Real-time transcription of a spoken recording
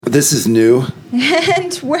This is new.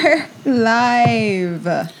 And we're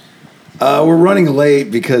live. We're running late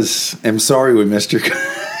because I'm sorry we missed your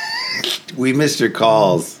we missed your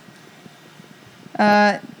calls.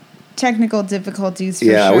 Technical difficulties for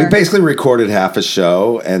Yeah, sure. we basically recorded half a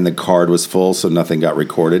show and the card was full, so nothing got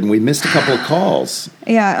recorded, and we missed a couple of calls.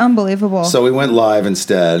 Yeah, unbelievable. So we went live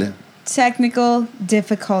instead. Technical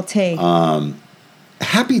difficulty.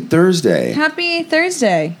 Happy Thursday. Happy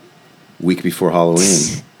Thursday. Week before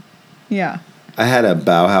Halloween. Yeah. I had a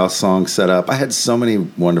Bauhaus song set up. I had so many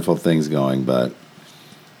wonderful things going, but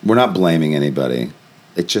we're not blaming anybody.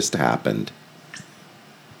 It just happened.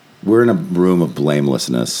 We're in a room of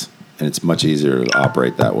blamelessness, and it's much easier to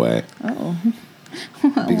operate that way. Oh.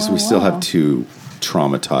 Because we still have two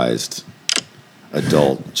traumatized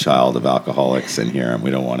adult child of alcoholics in here, and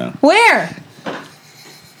we don't want to. Where?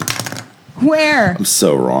 I'm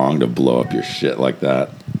so wrong to blow up your shit like that.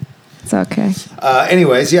 It's okay.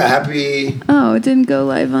 Anyways, yeah, happy Oh, it didn't go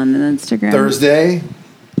live on Instagram. Thursday.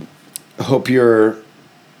 Hope you're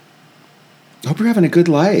having a good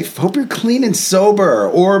life. Hope you're clean and sober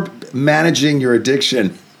or managing your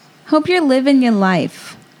addiction. Hope you're living your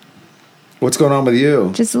life. What's going on with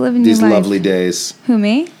you? Just living these your life. lovely days Who,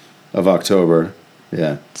 me? of October.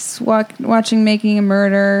 Yeah. Just watching Making a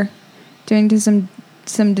Murder, doing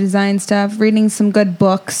some design stuff, reading some good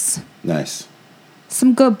books. Nice.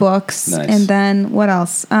 Some good books. Nice. And then what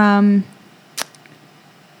else? I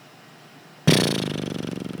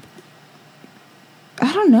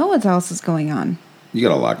don't know what else is going on. You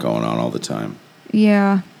got a lot going on all the time.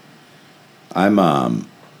 Yeah. I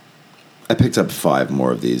picked up 5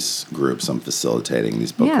 more of these groups. I'm facilitating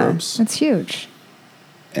these book groups. That's huge.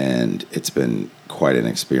 And it's been quite an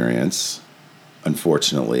experience.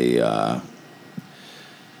 Unfortunately,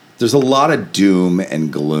 there's a lot of doom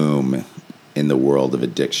and gloom in the world of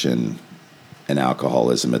addiction and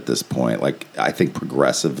alcoholism at this point. Like, I think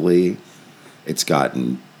progressively it's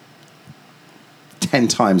gotten 10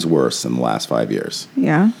 times worse in the last 5 years.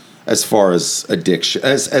 Yeah. As far as addiction,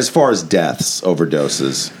 as far as deaths,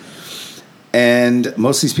 overdoses. And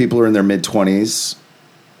most of these people are in their mid-20s,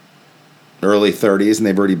 early 30s, and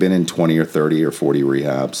they've already been in 20 or 30 or 40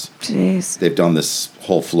 rehabs. Jeez. They've done this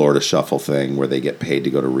whole Florida shuffle thing where they get paid to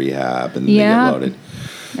go to rehab and they get loaded.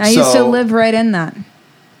 I used to live right in that.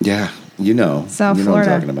 Yeah, you know. South you know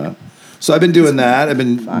Florida. what I'm talking about. So I've been doing that. I've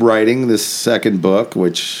been writing this second book,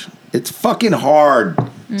 which it's fucking hard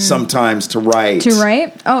sometimes to write. To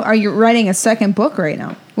write? Oh, are you writing a second book right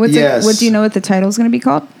now? Yes. What do you know what the title's going to be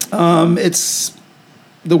called? It's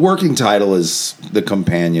the working title is The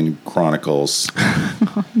Companion Chronicles.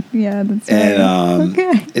 Yeah, that's right. And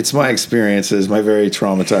okay. It's my experiences, my very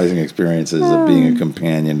traumatizing experiences of being a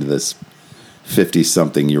companion to this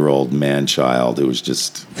 50-something-year-old man-child who was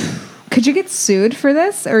just... Could you get sued for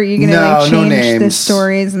this? Or are you going to change the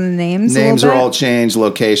stories and the names Names a little are bit? all changed.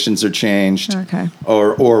 Locations are changed. Okay.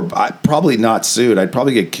 Or probably not sued. I'd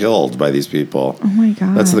probably get killed by these people. Oh, my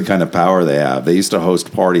God. That's the kind of power they have. They used to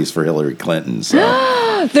host parties for Hillary Clinton. So.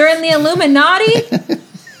 They're in the Illuminati?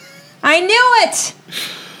 I knew it.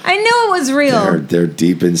 I knew it was real. They're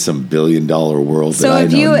deep in some billion-dollar world So that I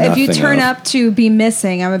know if you nothing turn of. up to be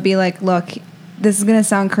missing, I would be like, look, this is going to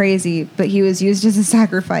sound crazy, but he was used as a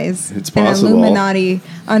sacrifice. It's possible. An Illuminati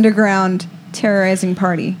underground terrorizing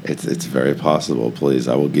party. It's very possible. Please,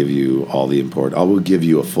 I will give you all the important. I will give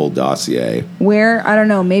you a full dossier. Where? I don't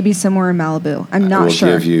know. Maybe somewhere in Malibu. I'm not sure.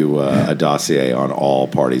 I will give you a dossier on all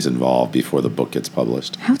parties involved before the book gets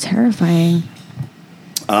published. How terrifying.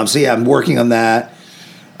 So yeah, I'm working on that.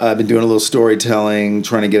 I've been doing a little storytelling,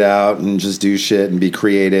 trying to get out and just do shit and be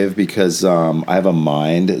creative because I have a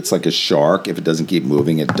mind. It's like a shark. If it doesn't keep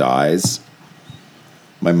moving, it dies.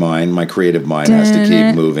 My creative mind has to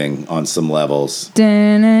keep moving on some levels.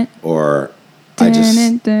 Or I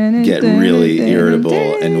just get really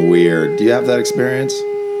irritable and weird. Do you have that experience?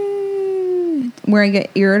 Where I get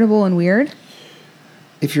irritable and weird?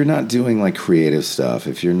 If you're not doing like creative stuff,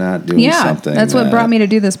 if you're not doing something. That's what brought me to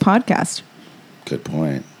do this podcast. Good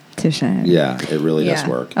point. Touche. Yeah, it really does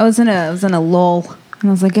work. I was in a lull, and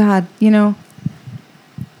I was like, God,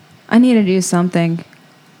 I need to do something.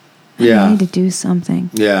 I need to do something.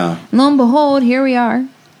 Yeah. And lo and behold, here we are.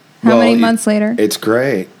 How many months later? It's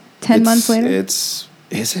great. 10 months later? Is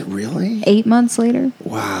it really? 8 months later?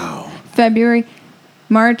 Wow. February,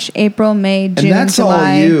 March, April, May, June, that's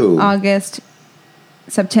July, all you. August,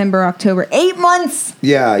 September, October. 8 months!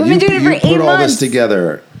 Yeah, We've been doing it for 8 put all months. this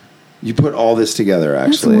together. You put all this together,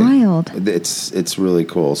 actually. That's wild. It's really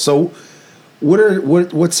cool. So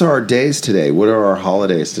What's our days today? What are our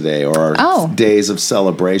holidays today, or our days of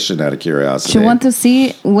celebration? Out of curiosity, Do you want to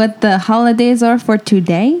see what the holidays are for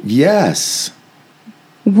today? Yes.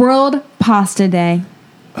 World Pasta Day.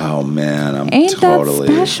 Oh man, Ain't that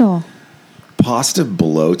special? Pasta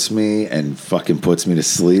bloats me and fucking puts me to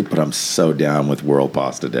sleep, but I'm so down with World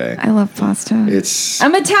Pasta Day. I love pasta.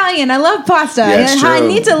 I'm Italian. I love pasta. Yeah, it's I true.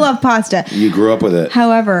 need to love pasta. You grew up with it.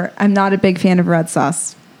 However, I'm not a big fan of red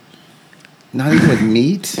sauce. Not even with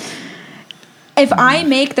meat? If I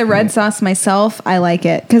make the red sauce myself, I like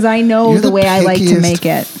it because I know You're the way I like to pickiest make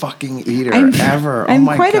it. Fucking eater ever. I'm oh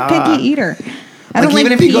my quite God. a picky eater. I Like don't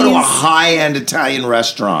even like if you go to a peas. high-end Italian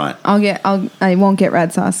restaurant, I won't get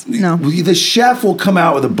red sauce. No. the chef will come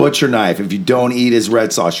out with a butcher knife. If you don't eat his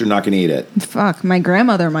red sauce, you're not going to eat it. Fuck, my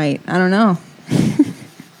grandmother might. I don't know.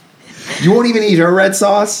 You won't even eat her red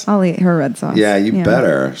sauce? I'll eat her red sauce. Yeah, you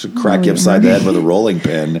better. She'll crack you I'll eat upside her. the head with a rolling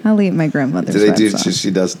pin. I'll eat my grandmother's Do they red do? sauce.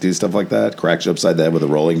 She does do stuff like that. Cracks you upside the head with a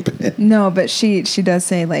rolling pin. No, but she does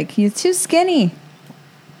say like he's too skinny.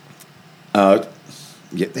 Yeah,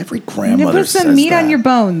 every You grandmother put some says meat that. on your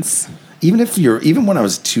bones. Even when I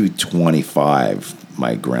was 225,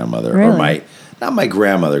 my grandmother Really? not my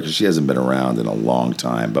grandmother because she hasn't been around in a long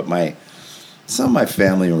time, but some of my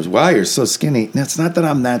family was, wow, you're so skinny. No, it's not that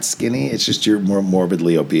I'm that skinny. It's just you're more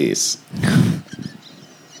morbidly obese.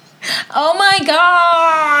 Oh my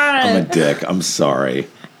god! I'm a dick. I'm sorry.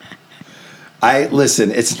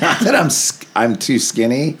 Listen. It's not that I'm too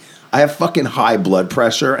skinny. I have fucking high blood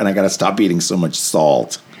pressure, and I got to stop eating so much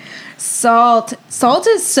salt. Salt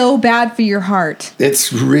is so bad for your heart.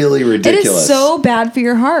 It's really ridiculous. It is so bad for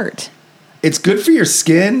your heart. It's good for your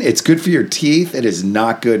skin. It's good for your teeth. It is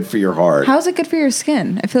not good for your heart. How is it good for your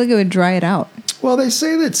skin? I feel like it would dry it out. Well, they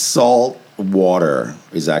say that salt water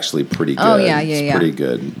is actually pretty good. Oh, yeah. It's pretty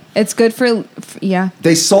good. It's good for yeah.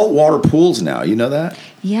 They salt water pools now. You know that?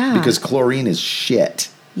 Yeah. Because chlorine is shit.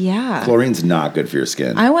 Yeah. Chlorine's not good for your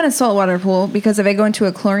skin. I want a saltwater pool because if I go into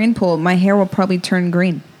a chlorine pool, my hair will probably turn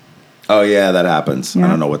green. Oh, yeah, that happens. Yeah. I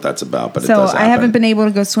don't know what that's about, but it So does happen. I haven't been able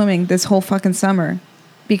to go swimming this whole fucking summer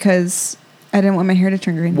because I didn't want my hair to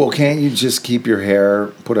turn green. Well, can't you just keep your hair,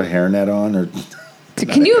 put a hairnet on? Or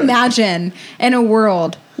Can you imagine in a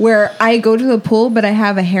world where I go to the pool but I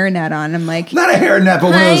have a hairnet on? I'm like, Not a hairnet, but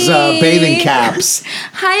one of those Hi. bathing caps.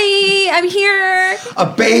 hi, I'm here. A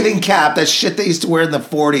bathing cap. That shit they used to wear in the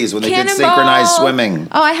 40s when they did Cannonball. synchronized swimming.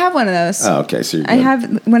 Oh, I have one of those. Oh, okay, so you're good. I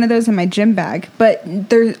have one of those in my gym bag, but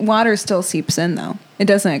the water still seeps in though. It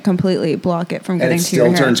doesn't completely block it from getting it to your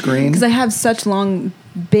still hair. turns green? Because I have such long,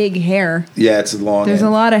 big hair. Yeah, it's long. There's a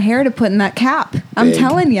lot of hair to put in that cap. I'm Big.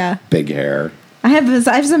 telling you. Big hair. I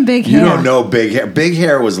have some big You hair. don't know big hair. Big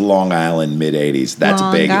hair was Long Island mid 80s. That's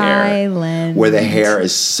Long big hair. Island. Where the hair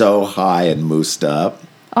is so high and moosed up.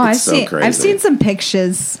 Oh, It's so crazy. I've seen some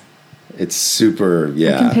pictures. It's super,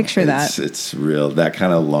 yeah. can picture that. It's real. That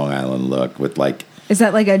kind of Long Island look with like Is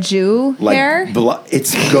that like a Jew hair?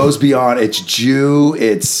 It goes beyond. It's Jew.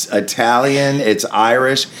 It's Italian. It's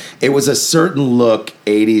Irish. It was a certain look,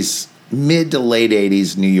 80s, mid to late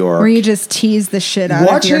 80s New York. Where you just tease the shit out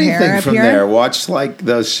Watch of your hair anything up from here? there. Watch like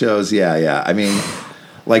those shows. Yeah. I mean,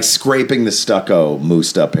 like scraping the stucco,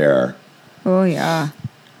 moosed up hair. Oh yeah.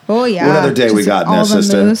 Oh yeah. What other day we got, all the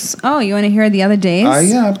sister? moose. Oh, you want to hear the other days?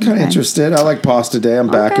 Yeah, I'm kind of interested. I like Pasta Day. I'm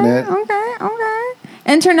backing it. Okay.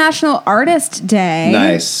 International Artist Day.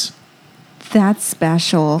 Nice. That's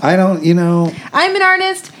special. I don't, I'm an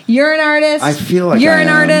artist. You're an artist. I feel like you're I an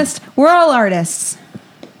am. artist. We're all artists.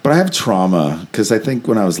 but I have trauma because I think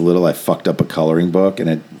when I was little, I fucked up a coloring book and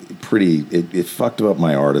it fucked up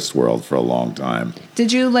my artist world for a long time.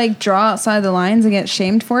 Did you like draw outside the lines and get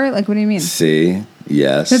shamed for it? Like, what do you mean? See?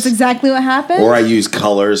 Yes. That's exactly what happened. Or I use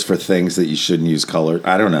colors for things that you shouldn't use color.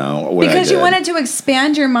 I don't know. What I because you did. wanted to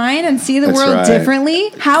expand your mind and see the That's world right. differently.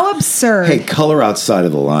 How absurd! Hey, color outside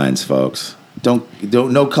of the lines, folks. Don't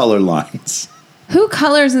no color lines. Who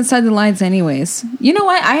colors inside the lines, anyways? You know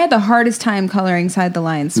what? I had the hardest time coloring inside the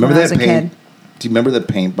lines Remember when I was that a paint? kid. Do you remember the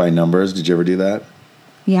paint by numbers? Did you ever do that?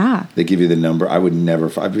 Yeah, They give you the number. I would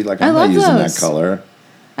never. I'd be like, I I'm not love using those. that color.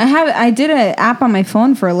 I did an app on my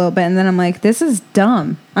phone for a little bit, and then I'm like, this is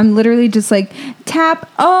dumb. I'm literally just like tap.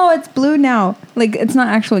 Oh, it's blue now. Like it's not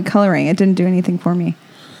actually coloring. It didn't do anything for me.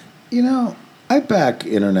 You know, I back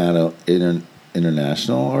International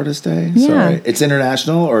Artist Day. Yeah. Sorry, it's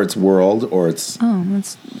international or it's world or it's. Oh,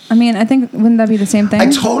 that's. I mean, I think wouldn't that be the same thing? I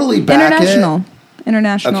totally back International.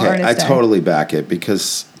 International Okay, Artist I Day. totally back it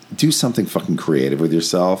because do something fucking creative with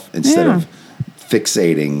yourself instead Yeah. of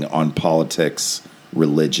fixating on politics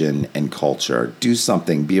religion, and culture. Do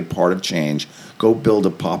something. Be a part of change. Go build a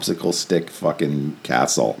popsicle stick fucking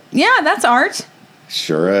castle. Yeah, that's art.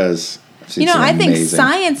 Sure is. I think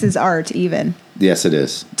science is art even. Yes, it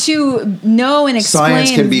is. To know and explain.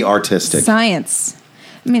 Science can be artistic. Science.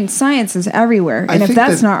 I mean, science is everywhere. And if think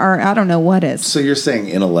that's not art, I don't know what is. So you're saying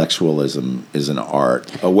intellectualism is an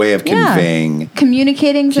art, a way of conveying.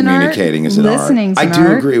 Communicating is an art. Communicating is an art. Listening is an art. I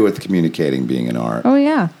do agree with communicating being an art. Oh,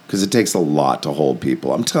 yeah. Because it takes a lot to hold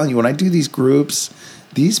people. I'm telling you, when I do these groups,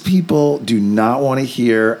 these people do not want to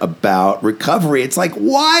hear about recovery. It's like,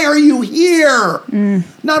 why are you here?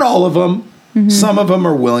 Not all of them. Mm-hmm. Some of them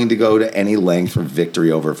are willing to go to any length for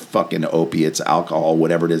victory over fucking opiates, alcohol,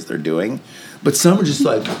 whatever it is they're doing. But some are just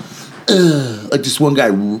like, ugh. Like this one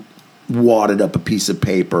guy wadded up a piece of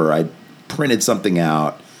paper. I printed something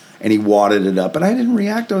out, and he wadded it up, and I didn't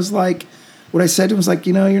react. I was like, what I said to him was like,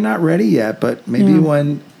 you're not ready yet, but maybe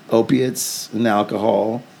when opiates and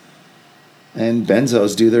alcohol and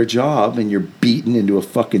benzos do their job, and you're beaten into a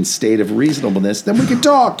fucking state of reasonableness, then we can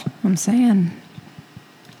talk. I'm saying.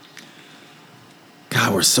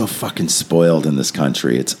 God, we're so fucking spoiled in this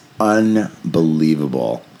country. It's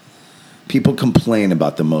unbelievable. People complain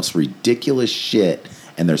about the most ridiculous shit,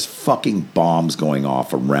 and there's fucking bombs going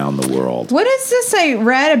off around the world. What is this I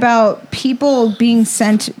read about people being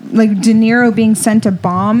sent, like De Niro being sent a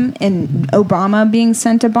bomb and Obama being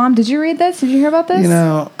sent a bomb? Did you read this? Did you hear about this?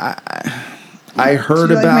 I heard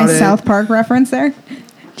Did you about like my it. South Park reference there?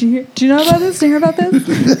 Do you know about this? Did you hear about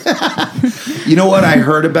this? You know what? I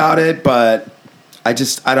heard about it, but I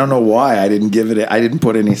don't know why I didn't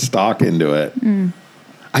put any stock into it.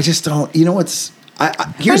 I just don't. You know what's?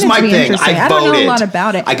 Here's my thing. I voted. I don't know a lot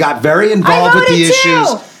about it. I got very involved with the too.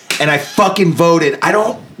 issues, and I fucking voted.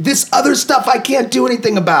 This other stuff I can't do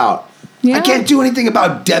anything about. Yeah. I can't do anything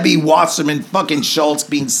about Debbie Wasserman fucking Schultz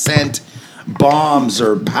being sent bombs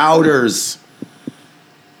or powders.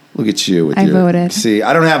 Look at you with I your. voted. See,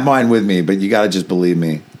 I don't have mine with me, but you got to just believe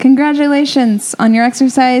me. Congratulations on your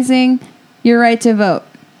exercising your right to vote.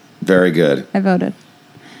 Very good. I voted.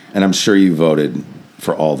 And I'm sure you voted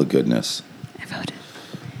for all the goodness. I voted.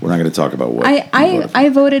 We're not going to talk about what I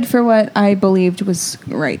voted for what I believed was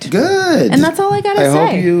right. Good. And that's all I got to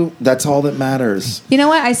say. Hope that's all that matters. You know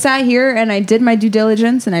what? I sat here and I did my due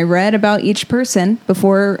diligence and I read about each person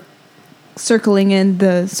before circling in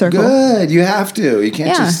the circle. Good. You have to. You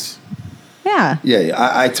can't just. Yeah. Yeah,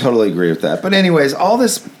 I totally agree with that. But anyways, all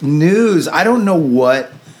this news, I don't know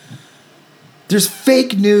what. There's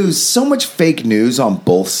fake news, so much fake news on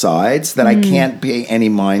both sides that I can't pay any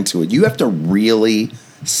mind to it. You have to really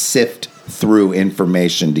sift through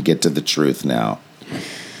information to get to the truth now.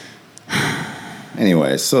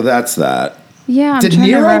 Anyways, so that's that. Yeah, De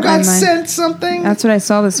Niro got sent something? That's what I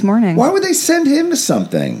saw this morning. Why would they send him to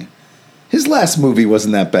something? His last movie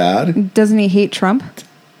wasn't that bad. Doesn't he hate Trump?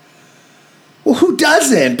 Well, who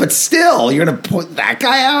doesn't? But still, you're going to put that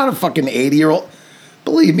guy out, a fucking 80-year-old?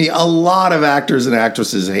 Believe me, a lot of actors and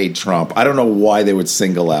actresses hate Trump. I don't know why they would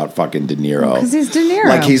single out fucking De Niro. Because he's De Niro.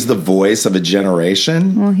 Like he's the voice of a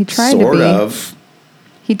generation. Well, he tried to be. Sort of.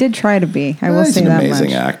 He did try to be. I will say that much. He's an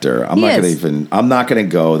amazing actor. I'm not going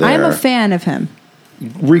to go there. I'm a fan of him.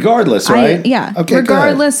 Regardless, right? Okay,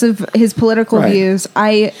 regardless of his political views,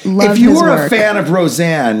 I love his work. If you were a fan of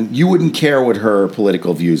Roseanne, you wouldn't care what her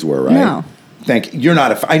political views were, right? No. You're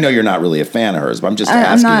not. I know you're not really a fan of hers, but I'm just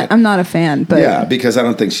asking. I'm not a fan, but yeah, because I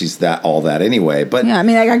don't think she's all that anyway. But yeah, I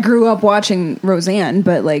mean, I grew up watching Roseanne,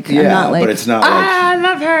 but I'm not like. But it's not. I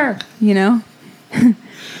love her. You know,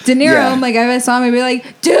 De Niro. Yeah. I'm like, if I saw him, I'd be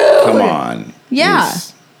like, dude, come on. Yeah,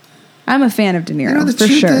 I'm a fan of De Niro. The for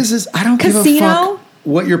truth sure. is I don't give a fuck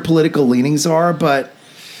what your political leanings are, but.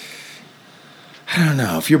 I don't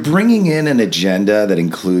know. If you're bringing in an agenda that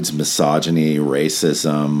includes misogyny,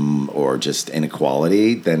 racism, or just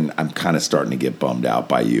inequality, then I'm kind of starting to get bummed out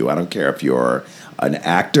by you. I don't care if you're an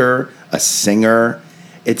actor, a singer.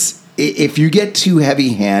 If you get too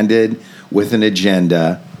heavy-handed with an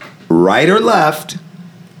agenda, right or left,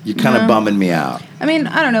 you're kind of bumming me out. I mean,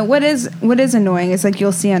 I don't know. What is annoying is like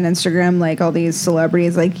you'll see on Instagram like all these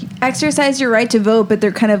celebrities like exercise your right to vote, but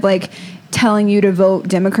they're kind of like telling you to vote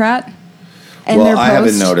Democrat. Well, I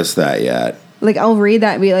haven't noticed that yet. Like, I'll read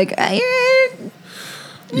that and be like, yeah,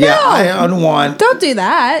 no, I don't want. Don't do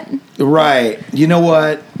that. Right. You know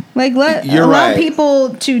what? Like, allow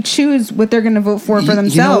people to choose what they're going to vote for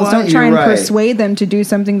themselves. You know what? Don't try You're and right. persuade them to do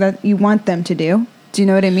something that you want them to do. Do you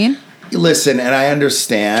know what I mean? Listen, and I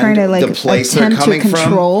understand Trying to, like, the place they're attempt to coming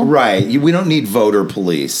control. from. Right. We don't need voter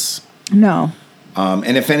police. No.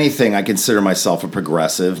 And if anything, I consider myself a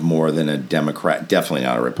progressive more than a Democrat. Definitely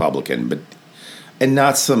not a Republican, and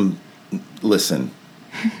not some. Listen,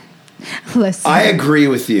 Listen. I agree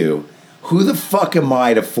with you. Who the fuck am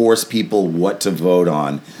I to force people what to vote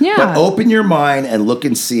on? Yeah. But open your mind and look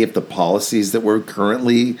and see if the policies that we're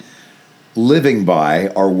currently living by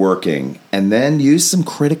are working. And then use some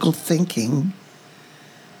critical thinking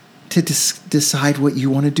to decide what you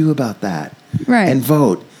want to do about that. Right. And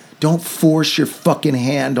vote. Don't force your fucking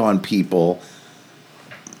hand on people.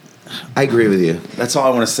 I agree with you. That's all I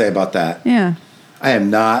want to say about that. Yeah. I am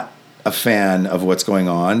not a fan of what's going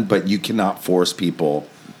on, but you cannot force people.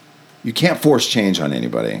 You can't force change on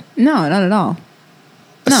anybody. No, not at all.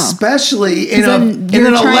 No. Especially in then an you're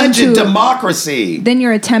trying alleged to- democracy. Then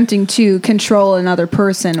you're attempting to control another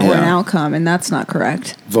person or an Yeah. outcome, and that's not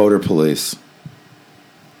correct. Voter police.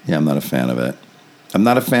 Yeah, I'm not a fan of it. I'm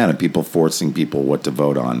not a fan of people forcing people what to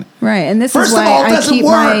vote on. Right, and this First is of why all, it I doesn't keep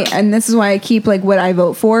work. this is why I keep like what I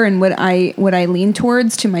vote for and what I lean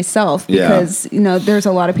towards to myself, Yeah. because there's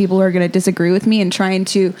a lot of people who are going to disagree with me and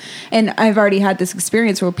and I've already had this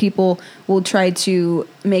experience where people will try to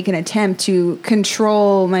make an attempt to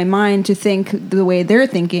control my mind to think the way they're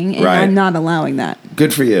thinking, and Right. I'm not allowing that.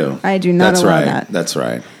 Good for you. I do not That's allow right. that. That's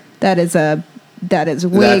right. That is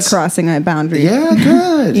way That's- crossing a boundary. Yeah,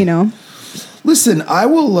 good. Listen, I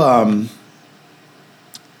will.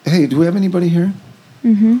 Hey, do we have anybody here?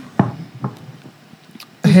 Mm-hmm.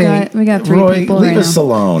 Hey, we got 3 Roy, people leave right us now.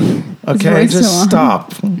 alone. Okay, Roy's just alone.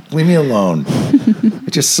 stop. Leave me alone. I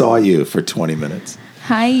just saw you for 20 minutes.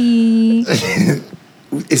 Hi.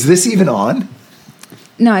 Is this even on?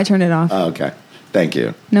 No, I turned it off. Oh, okay, thank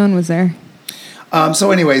you. No one was there.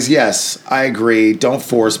 So, anyways, yes, I agree. Don't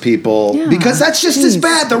force people Yeah, because that's just as jeez.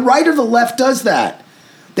 bad. The right or the left does that.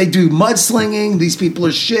 They do mudslinging. These people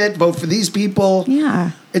are shit. Vote for these people.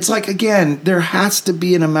 Yeah. It's like, again, there has to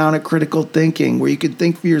be an amount of critical thinking where you can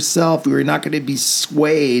think for yourself, where you're not going to be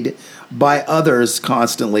swayed by others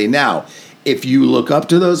constantly. Now, if you look up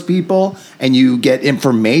to those people and you get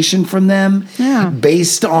information from them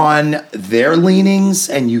based on their leanings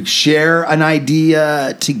and you share an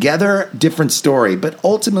idea together, different story. But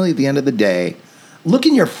ultimately, at the end of the day, look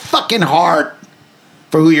in your fucking heart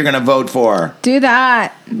for who you're going to vote for. Do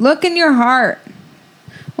that. Look in your heart.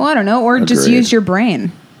 Well, I don't know. Or just Agreed. use your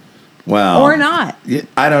brain. Well, Or not.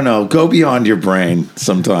 I don't know. Go beyond your brain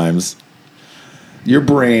sometimes. Your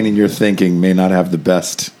brain and your thinking may not have the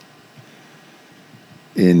best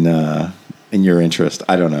in your interest.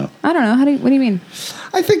 I don't know. I don't know. What do you mean?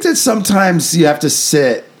 I think that sometimes you have to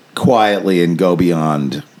sit quietly and go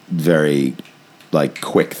beyond very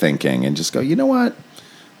quick thinking and just go, you know what?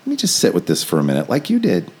 Let me just sit with this for a minute, like you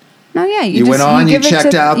did. No, yeah. You went on, you give it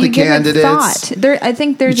checked out the you give it candidates. thought. I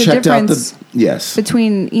think there's You a checked out difference yes.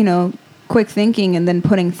 between, quick thinking and then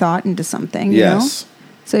putting thought into something, you Yes. know?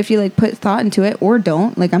 So if you put thought into it or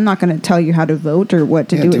don't, I'm not going to tell you how to vote or what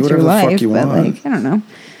to Yeah, do do with your whatever the fuck life, you but want. I don't know.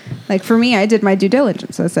 For me, I did my due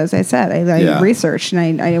diligence. As I said, I Yeah. researched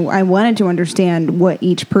and I wanted to understand what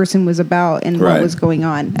each person was about and Right. what was going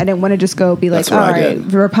on. I didn't want to just go be That's all what I right,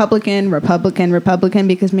 did. Republican,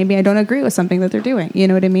 because maybe I don't agree with something that they're doing. You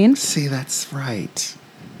know what I mean? See, that's right.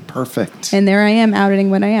 Perfect. And there I am outing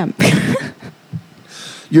what I am.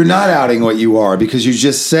 You're not outing what you are because you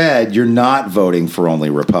just said you're not voting for only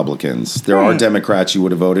Republicans. There are Right. Democrats you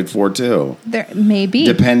would have voted for too, There maybe.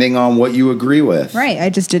 depending on what you agree with. Right. I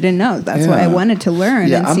just didn't know. That's why I Yeah. wanted to learn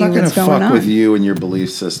Yeah, and I'm see not going to what's going fuck on. with you and your belief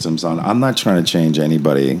systems. I'm not trying to change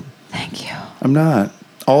anybody. Thank you. I'm not.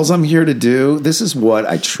 All I'm here to do, this is what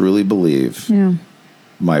I truly believe Yeah.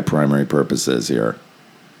 my primary purpose is here,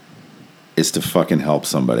 is to fucking help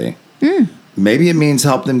somebody. Maybe it means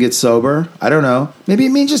help them get sober. I don't know. Maybe it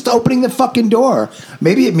means just opening the fucking door.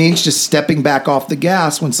 Maybe it means just stepping back off the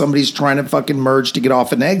gas when somebody's trying to fucking merge to get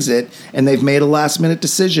off an exit and they've made a last minute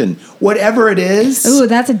decision. Whatever it is. Ooh,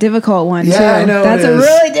 that's a difficult one, Yeah, too. I know That's it a is.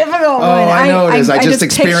 really difficult one. I know it is. I just pictured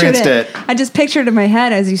experienced it. I just pictured it in my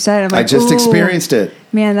head as you said it. I'm like, I just ooh, experienced it.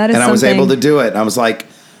 Man, that is and I was able to something. do it. And I was like,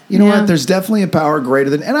 you know Yeah. what? There's definitely a power greater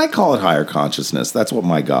than, and I call it higher consciousness. That's what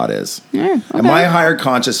my God is. Yeah, And my higher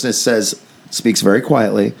consciousness speaks very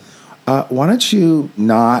quietly. Why don't you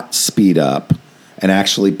not speed up and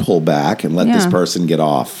actually pull back and let this Yeah. person get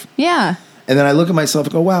off? Yeah. And then I look at myself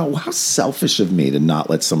and go, wow, how selfish of me to not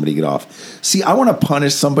let somebody get off. See, I want to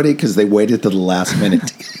punish somebody because they waited to the last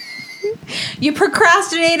minute. You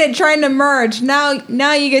procrastinated trying to merge. Now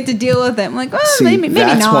you get to deal with it. I'm like, well, See, maybe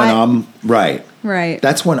that's not. when I'm, right. Right.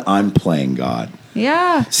 That's when I'm playing God.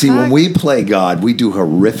 Yeah. See, when fuck. we play God, we do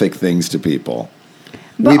horrific things to people.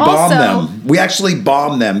 But we bomb also- them. We actually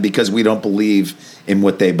bomb them because we don't believe in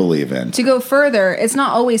what they believe in. To go further, it's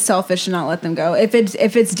not always selfish to not let them go. If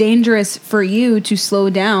it's dangerous for you to slow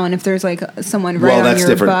down, if there's like someone right on that's your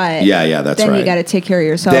different. butt, Yeah, that's then right. you got to take care of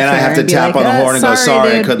yourself. Then I there have to and be tap like, on the horn and go,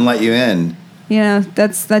 sorry, I dude." couldn't let you in. Yeah,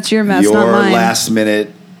 that's your mess, Your not mine. last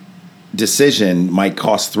minute decision might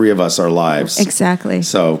cost 3 of us our lives. Exactly.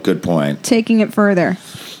 So, good point. Taking it further.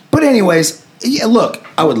 But anyways, yeah, look,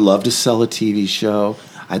 I would love to sell a TV show.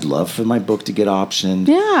 I'd love for my book to get optioned.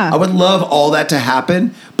 Yeah. I would love all that to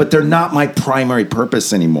happen, but they're not my primary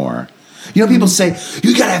purpose anymore. You know, people say,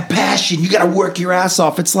 you got to have passion. You got to work your ass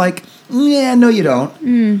off. It's like, yeah, no, you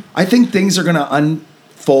don't. I think things are going to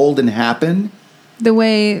unfold and happen. The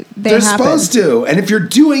way They're happen. supposed to. And if you're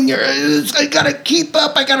doing your, I got to keep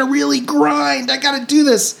up. I got to really grind. I got to do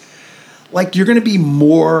this. Like, you're going to be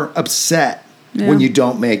more upset when you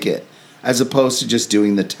don't make it, as opposed to just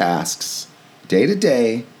doing the tasks day to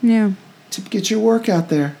day Yeah. to get your work out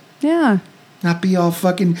there. Yeah. Not be all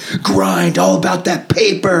fucking grind, all about that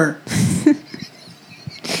paper.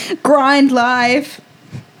 Grind live.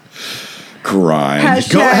 Grind.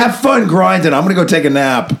 Hashtag- Go have fun grinding. I'm going to go take a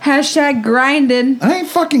nap. Hashtag grinding. I ain't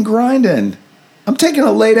fucking grinding. I'm taking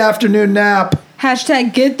a late afternoon nap.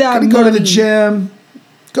 Hashtag get that Gotta money. go to the gym.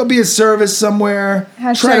 Go be a service somewhere.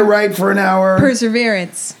 Try to Hashtag write for an hour.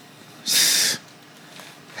 Perseverance.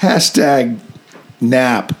 Hashtag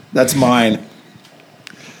nap. That's mine.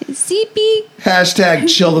 CP. Hashtag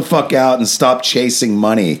chill the fuck out and stop chasing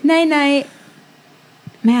money. Night night.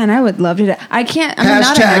 Man, I would love to. I can't. I'm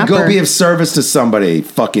not a Hashtag napper. go be of service to somebody.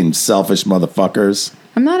 Fucking selfish motherfuckers.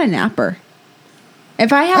 I'm not a napper.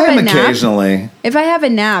 If I I have am a nap, occasionally. if I have a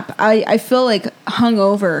nap, I feel like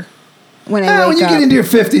hungover when I When wake you up. get into your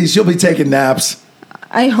 50s, you'll be taking naps.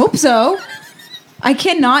 I hope so. I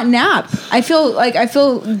cannot nap. I feel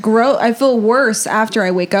worse after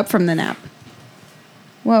I wake up from the nap.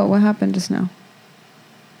 Whoa, what happened just now?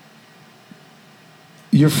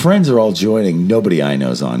 Your friends are all joining. Nobody I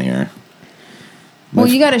know's on here. Well,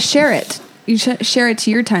 you got to share it. You share it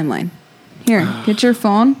to your timeline. Here, get your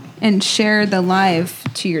phone and share the live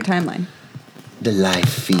to your timeline. The live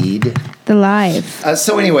feed. The live.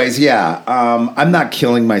 So, anyways, yeah, I'm not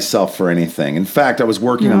killing myself for anything. In fact, I was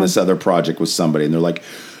working on this other project with somebody, and they're like,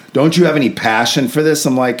 "Don't you have any passion for this?"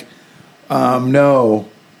 I'm like, "No,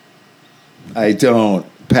 I don't.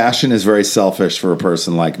 Passion is very selfish for a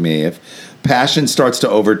person like me. If passion starts to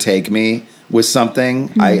overtake me with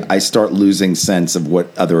something, I start losing sense of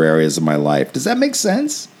what other areas of my life. Does that make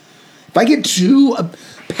sense? If I get too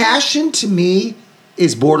passion to me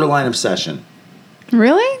is borderline obsession.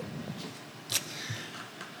 Really?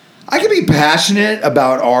 I can be passionate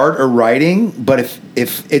about art or writing, but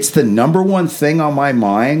if it's the number one thing on my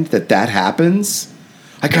mind that happens,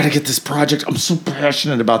 I got to get this project. I'm so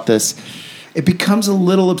passionate about this. It becomes a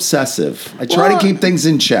little obsessive. I try to keep things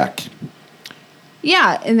in check.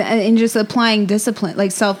 Yeah, and just applying discipline,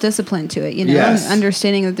 like self-discipline to it, you know, Yes. and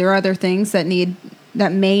understanding that there are other things that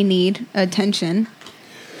may need attention.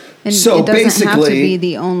 And So it doesn't have to basically- be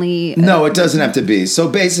the only... No, it doesn't have to be. So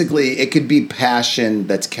basically, it could be passion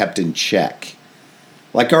that's kept in check.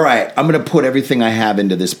 Like, all right, I'm going to put everything I have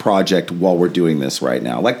into this project while we're doing this right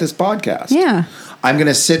now, like this podcast. Yeah. I'm going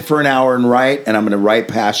to sit for an hour and write, and I'm going to write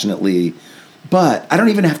passionately. But I don't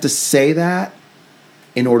even have to say that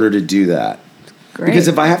in order to do that. Great. Because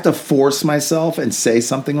if I have to force myself and say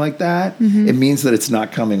something like that, it means that it's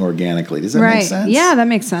not coming organically. Does that make sense? Yeah, that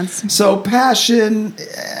makes sense. So passion,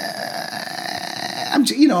 I'm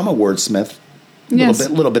a wordsmith. Yes.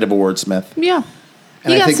 Little bit of a wordsmith. Yeah.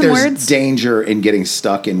 And You I got think some there's words. danger in getting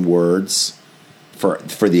stuck in words for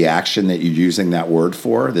the action that you're using that word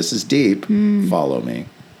for. This is deep. Follow me.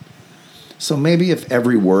 So maybe if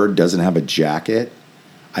every word doesn't have a jacket,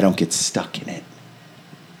 I don't get stuck in it.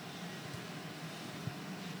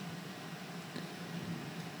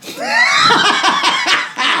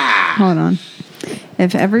 Hold on.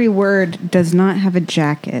 If every word does not have a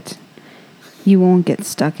jacket, you won't get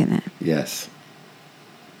stuck in it. Yes.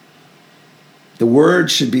 The word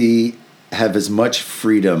should have as much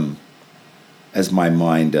freedom as my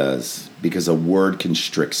mind does, because a word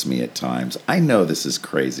constricts me at times. I know this is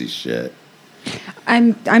crazy shit.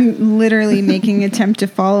 I'm literally making an attempt to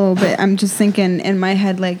follow, but I'm just thinking in my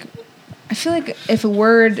head, like, I feel like if a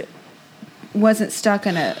word wasn't stuck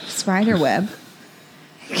in a spider web,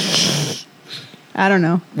 I don't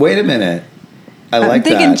know. Wait a minute. I'm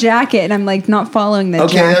thinking that. jacket, and I'm like not following the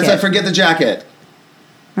Okay, jacket. I forget the jacket.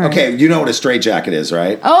 All right. Okay, you know what a straight jacket is,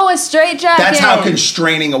 right? Oh, a straight jacket. That's how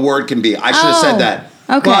constraining a word can be. I should have said that.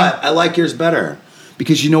 Okay. But I like yours better.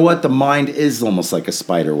 Because you know what? The mind is almost like a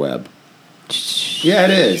spider web. Yeah,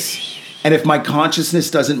 it is. And if my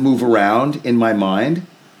consciousness doesn't move around in my mind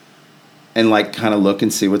and like kind of look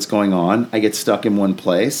and see what's going on, I get stuck in one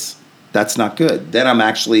place. That's not good. Then I'm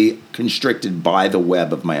actually constricted by the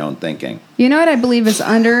web of my own thinking. You know what I believe is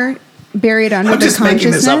buried under I'm the just consciousness?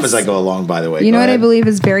 making this up as I go along, by the way. You know Go what I ahead. believe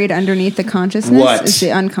is buried underneath the consciousness? What? Is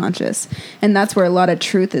the unconscious. And that's where a lot of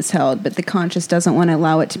truth is held, but the conscious doesn't want to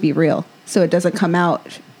allow it to be real. So it doesn't come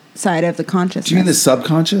outside of the consciousness. Do you mean the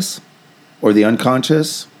subconscious or the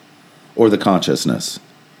unconscious or the consciousness?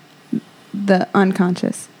 The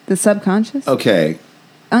unconscious. The subconscious? Okay.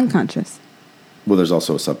 Unconscious. Well, there's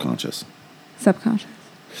also a subconscious. Subconscious.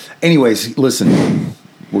 Anyways, listen,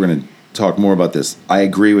 we're going to talk more about this. I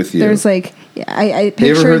agree with you. There's like, I ever heard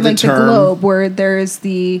pictured the like the term- globe where there's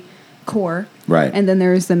the core. Right. And then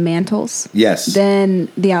there's the mantles. Yes. Then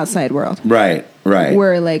the outside world. Right.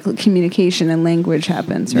 Where like communication and language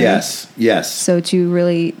happens, right? Yes. So to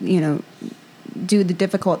really, do the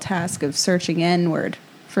difficult task of searching inward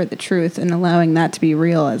for the truth and allowing that to be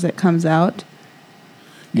real as it comes out.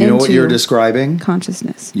 You know what into you're describing?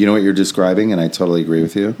 Consciousness. You know what you're describing, and I totally agree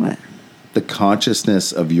with you? What? The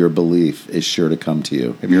consciousness of your belief is sure to come to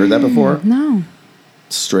you. Have you heard that before? No.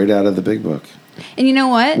 Straight out of the big book. And you know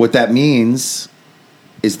what? What that means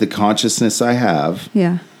is the consciousness I have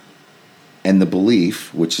Yeah. and the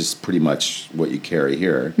belief, which is pretty much what you carry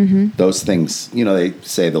here. Mm-hmm. Those things, they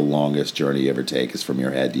say the longest journey you ever take is from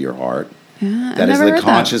your head to your heart. Yeah, That I've is never the heard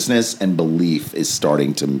consciousness and belief is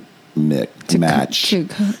starting to match, to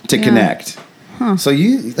yeah. connect. So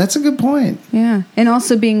that's a good point. Yeah. And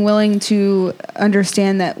also being willing to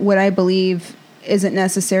understand that what I believe isn't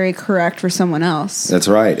necessarily correct for someone else. That's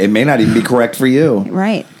right. It may not even be correct for you.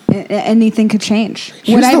 Right. Anything could change.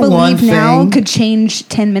 Here's what I the one believe now thing- could change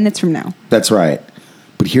 10 minutes from now. That's right.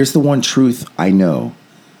 But here's the one truth I know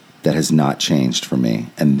that has not changed for me.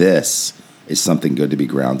 And this is something good to be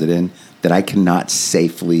grounded in, that I cannot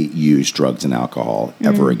safely use drugs and alcohol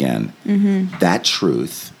ever again. Mm-hmm. That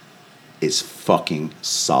truth is fucking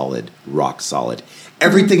solid, rock solid.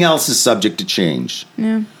 Everything else is subject to change.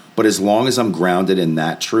 Yeah. But as long as I'm grounded in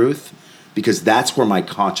that truth, because that's where my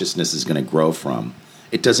consciousness is going to grow from.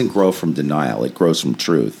 It doesn't grow from denial. It grows from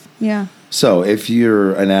truth. Yeah. So if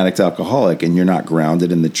you're an addict alcoholic and you're not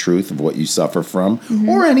grounded in the truth of what you suffer from, Mm-hmm.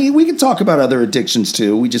 or we can talk about other addictions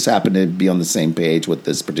too. We just happen to be on the same page with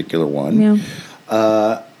this particular one.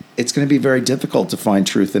 Yeah. It's going to be very difficult to find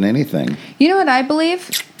truth in anything. You know what I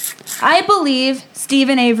believe? I believe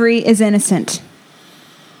Stephen Avery is innocent.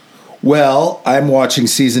 Well, I'm watching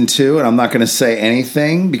season 2, and I'm not going to say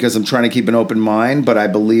anything because I'm trying to keep an open mind, but I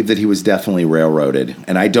believe that he was definitely railroaded.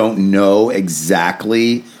 And I don't know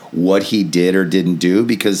exactly what he did or didn't do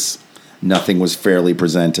because nothing was fairly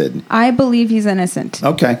presented. I believe he's innocent.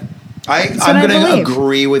 Okay. I'm what I going to believe.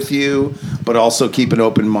 agree with you, but also keep an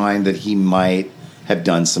open mind that he might have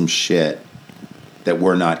done some shit that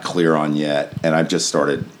we're not clear on yet. And I've just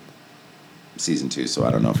started season 2, so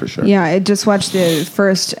I don't know for sure. Yeah, I just watched the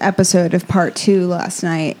first episode of part 2 last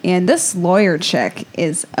night, and this lawyer chick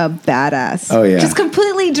is a badass. Oh, yeah. Just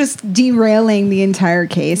completely just derailing the entire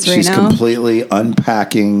case right She's now. completely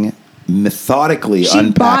methodically She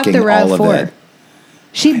bought unpacking the all of RAV4. it.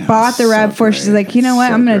 She bought the so RAV4. She's great. like, you know what?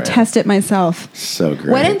 So I'm going to great. test it myself. So great.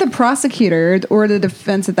 Why didn't the prosecutor or the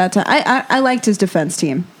defense at that time? I liked his defense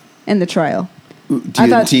team in the trial.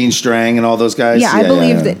 Teen Strang and all those guys? Yeah, I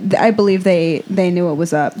believe they knew what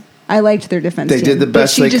was up. I liked their defense They team. did the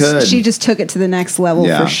best But they could. She just took it to the next level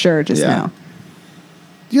Yeah. for sure just Yeah. now.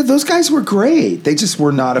 Yeah, those guys were great. They just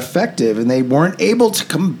were not effective, and they weren't able to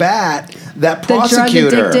combat that prosecutor.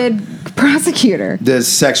 The drug-addicted prosecutor. The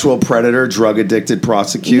sexual predator, drug-addicted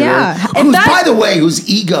prosecutor. Yeah. Who's, by the way, whose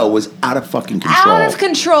ego was out of fucking control. Out of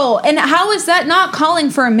control. And how is that not calling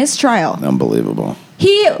for a mistrial? Unbelievable.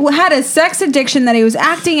 He had a sex addiction that he was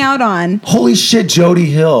acting out on, Holy shit, Jody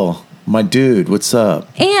Hill. My dude, what's up?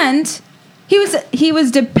 and he was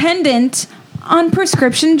dependent on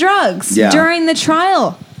prescription drugs Yeah. during the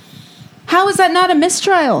trial. How is that not a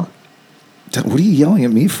mistrial? What are you yelling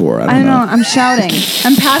at me for? I I don't know. I'm shouting.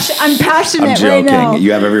 I'm passionate I'm right now. joking.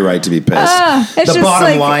 You have every right to be pissed. It's The just bottom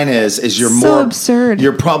like line is you're so more absurd.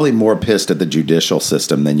 You're probably more pissed at the judicial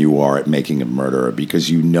system than you are at making a murderer because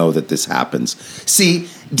you know that this happens. See,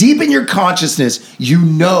 deep in your consciousness, you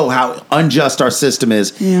know how unjust our system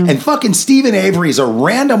is. Yeah. And fucking Stephen Avery is a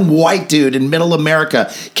random white dude in middle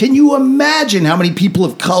America. Can you imagine how many people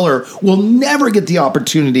of color will never get the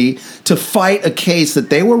opportunity to fight a case that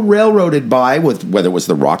they were railroaded by, with whether it was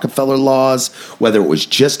the Rockefeller laws, whether it was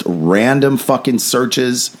just random fucking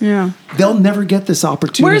searches? Yeah. They'll never get this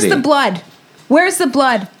opportunity. Where's the blood? Where's the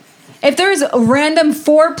blood? If there's a random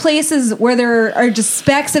 4 places where there are just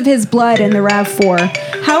specks of his blood in the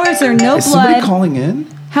RAV4, how is there no Is somebody blood? calling in?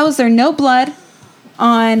 How is there no blood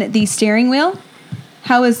on the steering wheel?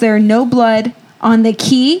 How is there no blood on the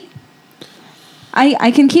key?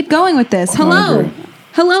 I can keep going with this. Hello. agree.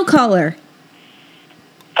 Hello, caller.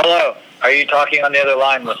 Hello. Are you talking on the other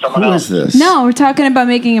line with someone Who else? is this? No, we're talking about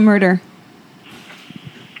making a murder.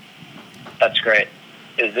 That's great.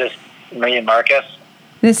 Is this me and Marcus?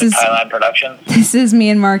 This is Thailand Productions? this is me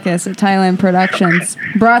and Marcus at Thailand Productions.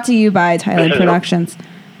 Brought to you by Thailand This is- Productions.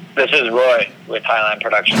 This is Roy with Thailand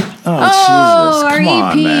Productions. Oh, Jesus. Come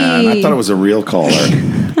on, REP. man. I thought it was a real caller.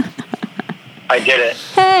 I did it.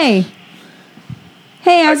 Hey.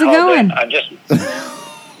 Hey, how's I it called going?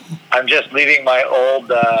 I'm just leaving my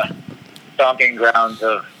old stomping grounds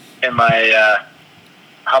in my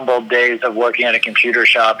humble days of working at a computer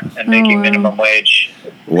shop and making wow. minimum wage.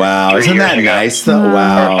 Wow. 3 Isn't years that ago. nice, though? Wow.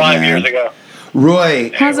 Wow, Or 5 man. years ago.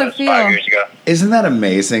 Roy, How's it was feel? 5 years ago. isn't that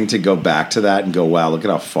amazing to go back to that and go, wow, look at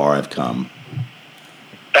how far I've come?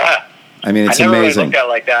 I mean, it's I never really amazing. looked at it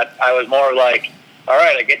like that. I was more like, all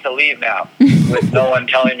right, I get to leave now with no one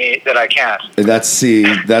telling me that I can't. That's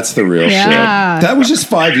the real Yeah. shit. That was just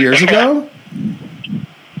 5 years ago?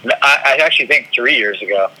 I actually think 3 years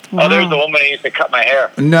ago. Wow. Oh, there's the woman who used to cut my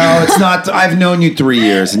hair. No, it's not. I've known you 3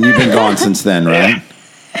 years, and you've been gone since then, right?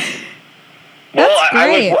 Well, That's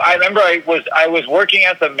great. I remember I was working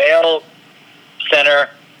at the mail center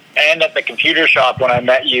and at the computer shop when I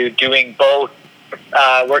met you, doing both,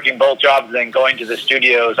 working both jobs, and then going to the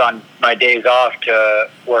studios on my days off to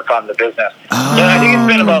work on the business. So I think it's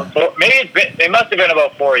been about it must have been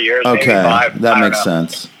about 4 years, maybe Okay, 5. that I don't makes know.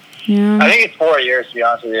 sense. Yeah. I think it's 4 years, to be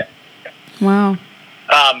honest with you. Wow.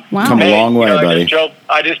 Wow. Come a long way, buddy.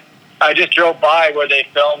 I just drove by where they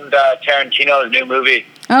filmed Tarantino's new movie.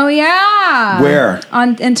 Oh yeah. Where?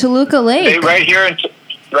 In Toluca Lake. Right here in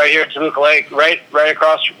Toluca Lake, right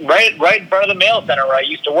across, right in front of the mail center where I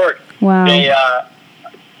used to work. Wow.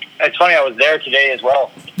 It's funny, I was there today as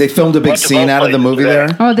well. They filmed a big Went to scene both out of the places movie today.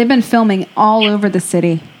 there? Oh, they've been filming all over the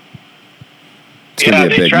city. It's going to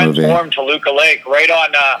be a they big movie. transformed Toluca Lake right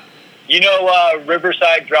on,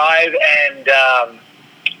 Riverside Drive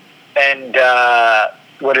and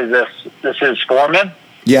what is this? This is Foreman.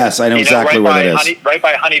 Yes, I know exactly right where by that is. Right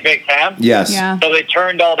by Honey Baked Ham. Yes. Yeah. So they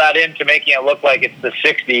turned all that into making it look like it's the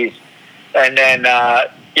 60s. And then,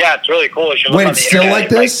 it's really cool. You should look Wait, on it's the still internet. like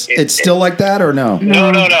this? It's still like that or no?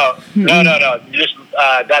 No. Just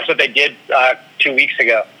that's what they did 2 weeks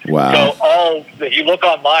ago. Wow. So if you look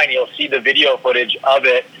online, you'll see the video footage of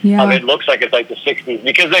it. Yeah. It looks like it's like the 60s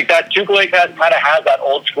because like that Toluca Lake kind of has that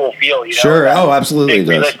old school feel. You know? Sure. That Oh, absolutely big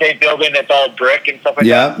it real does. estate building that's all brick and stuff like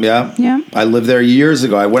Yeah, that. yeah. Yeah. I lived there years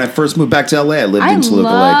ago. When I first moved back to LA, I lived I in Toluca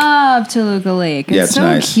Lake. love Toluca Lake. It's Yeah, it's so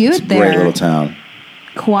nice. cute It's a there. great little town.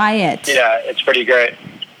 Quiet. Yeah, it's pretty great.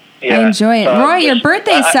 Yeah. I enjoy it. So Roy, your just-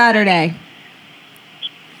 birthday's Saturday.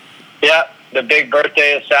 Yeah, the big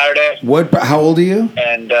birthday is Saturday, How old are you?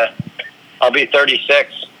 and I'll be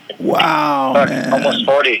 36. Wow, man. Almost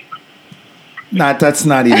 40. That's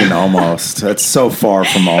not even almost. That's so far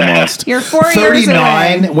from almost. You're 4 years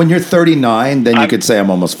 39. away. When you're 39, then you could say I'm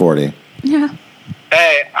almost 40. Yeah.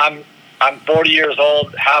 Hey, I'm 40 years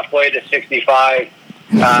old, halfway to 65,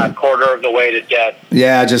 quarter of the way to death.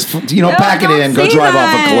 Yeah, just No, pack it don't in. Go say drive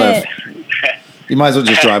that. off a cliff. You might as well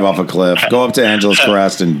just drive off a cliff. Go up to Angeles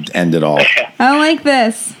Crest and end it all. I like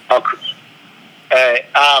this. Hey,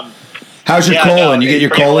 How's your Yeah, colon? no, You get it's your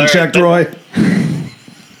pretty colon hilarious. checked, Roy?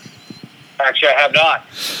 actually, I have not.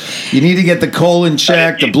 You need to get the colon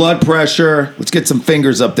checked, the blood pressure. Let's get some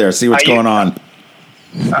fingers up there. See what's Are you- going on.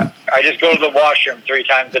 I just go to the washroom 3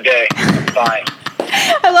 times a day. I'm fine.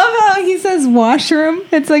 I love how he says washroom.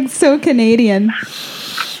 It's like so Canadian.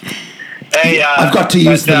 Hey, I've got to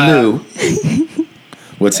use the loo.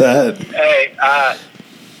 What's that? Hey,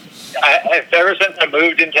 ever since I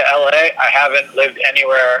moved into LA, I haven't lived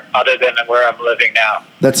anywhere other than where I'm living now.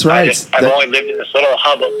 That's right. I've only lived in this little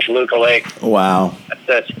hub of Toluca Lake. Wow.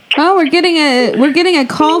 That's it. Oh, we're getting a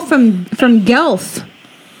call from Guelph.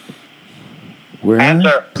 Where?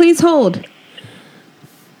 Answer. Please hold.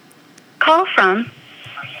 Call from.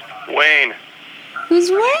 Wayne. Who's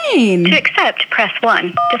Wayne? To accept, press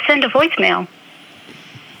 1. To send a voicemail.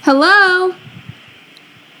 Hello.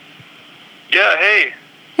 Yeah, hey,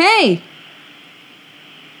 Hey.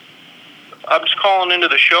 I'm just calling into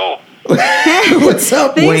the show. What's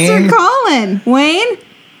up, Thanks Wayne? for calling, Wayne.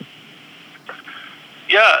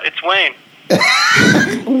 Yeah, it's Wayne.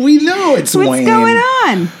 We know it's What's Wayne. going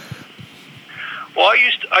on? Well,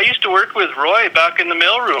 I used to work with Roy back in the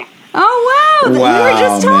mailroom. Oh wow, we were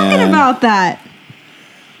just Wow, talking man. about that.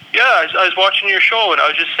 Yeah, I was watching your show, and I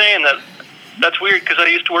was just saying that's weird because I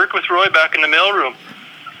used to work with Roy back in the mailroom.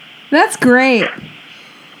 That's great.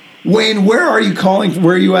 Wayne, where are you calling?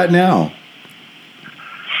 Where are you at now?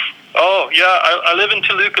 Oh, yeah, I live in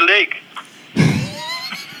Toluca Lake.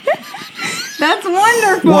 That's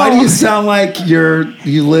wonderful. Why do you sound like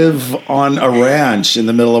you live on a ranch in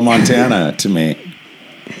the middle of Montana to me?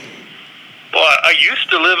 Well, I used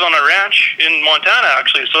to live on a ranch in Montana,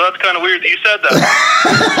 actually, so that's kind of weird that you said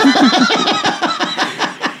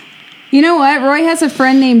that. You know what? Roy has a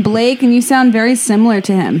friend named Blake, and you sound very similar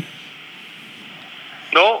to him.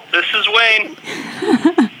 No, this is Wayne.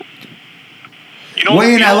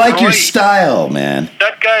 Wayne, I like Roy, your style, man.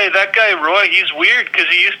 That guy, Roy, he's weird because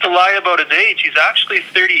he used to lie about his age. He's actually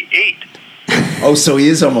 38. Oh, so he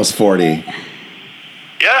is almost 40.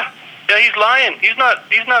 Yeah, he's lying. He's not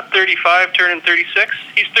 35 turning 36.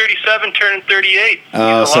 He's 37 turning 38.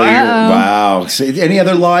 Oh, so you're, wow. So any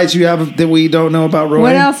other lies you have that we don't know about Roy?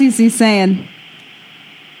 What else is he saying?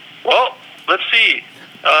 Well, let's see.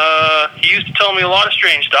 He used to tell me a lot of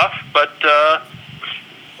strange stuff, but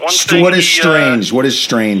one thing. What is strange? What is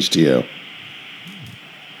strange to you?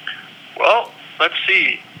 Well, let's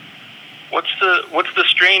see. What's the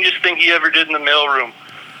strangest thing he ever did in the mailroom?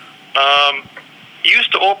 He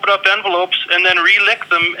used to open up envelopes and then relick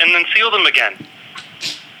them and then seal them again.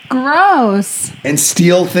 Gross. And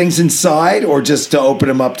steal things inside, or just to open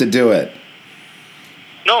them up to do it?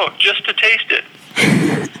 No, just to taste it.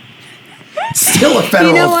 Still a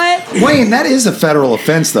federal. You know what? Wayne, that is a federal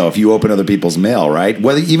offense, though, if you open other people's mail, right?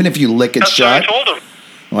 Even if you lick it That's shut. what I told him.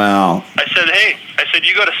 Wow. I said,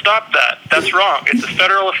 you got to stop that. That's wrong. It's a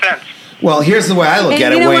federal offense. Well, here's the way I look And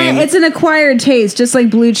at you it, know Wayne. what? It's an acquired taste, just like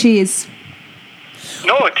blue cheese.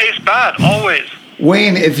 No, it tastes bad, always.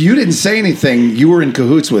 Wayne, if you didn't say anything, you were in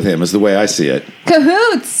cahoots with him, is the way I see it.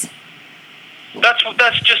 Cahoots. That's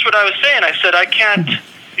just what I was saying. I said, I can't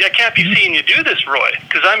be seeing you do this, Roy,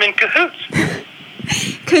 because I'm in cahoots.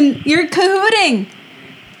 You're cahooting.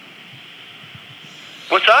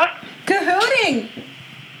 What's that? Cahooting.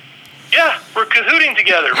 Yeah, we're cahooting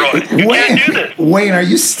together, Roy. You can't do this. Wayne, are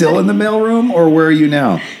you still in the mailroom, or where are you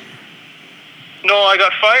now? No, I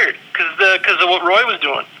got fired because of what Roy was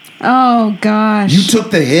doing. Oh, gosh. You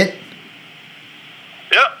took the hit?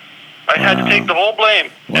 Yep. I had to take the whole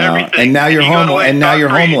blame. Wow. Everything. And now you're he got away scot-free.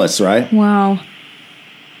 homeless, right? Wow.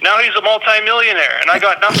 Now he's a multimillionaire, and I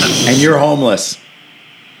got nothing. And you're homeless.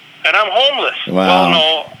 And I'm homeless. Wow. Well,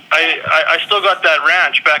 no, I still got that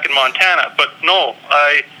ranch back in Montana, but no,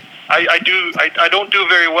 I don't do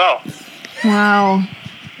very well. Wow.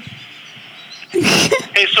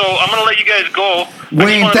 Hey, so I'm gonna let you guys go.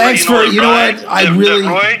 Wayne, thanks for you know what I really. That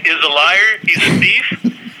Roy is a liar. He's a thief,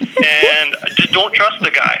 and just don't trust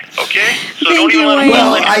the guy. Okay? So Thank don't even you, let him Wayne.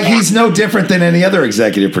 call Well, anymore. he's no different than any other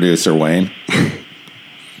executive producer, Wayne.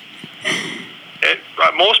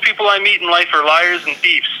 Most people I meet in life are liars and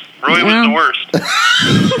thieves. Roy was the worst.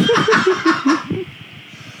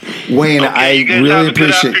 Wayne, Okay, I you guys really have a good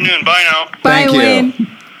appreciate. afternoon. Bye now. Bye, Thank you. Wayne.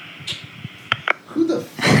 Who the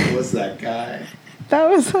fuck was that guy? That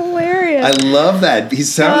was hilarious. I love that. He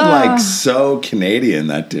sounded like so Canadian.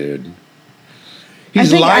 That dude. He's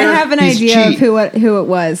I think liar, I have an he's idea cheat. of who it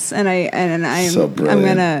was, and I'm So I'm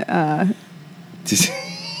brilliant. gonna.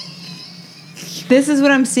 This is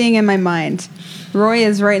what I'm seeing in my mind. Roy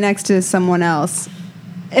is right next to someone else,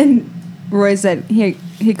 and Roy said, "Here,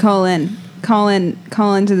 call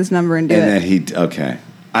into this number and do And it." then okay.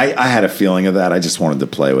 I had a feeling of that. I just wanted to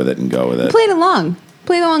play with it and go with it. Played along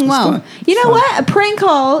well. fun. You know It's what? A prank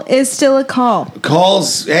call is still a call.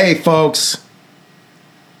 Calls, hey folks,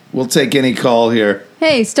 we'll take any call here.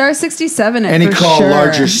 Hey, star 67. Any for call, sure.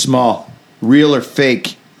 large or small, real or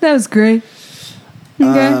fake. That was great.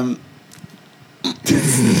 Okay.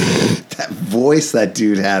 That voice that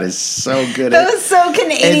dude had is so good. That was so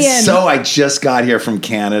Canadian. It's so I just got here from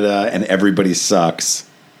Canada and everybody sucks.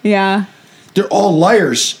 Yeah. They're all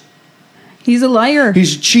liars. He's a liar.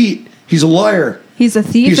 He's a cheat. He's a liar. He's a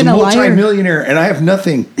thief He's a and a liar. multimillionaire, and I have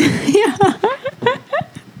nothing.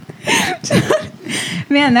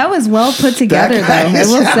 Man, that was well put together, That guy though. I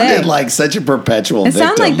will sounded say. like such a perpetual It victim.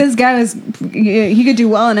 sounded like this guy he could do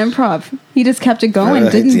well in improv. He just kept it going,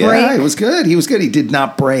 didn't Yeah, break. it was good. He was good. He did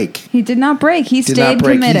not break. He did not break. He Did stayed not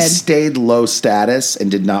break. committed. He stayed low status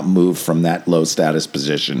and did not move from that low status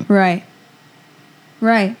position. Right.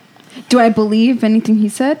 Right. Do I believe anything he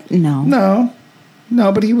said? No.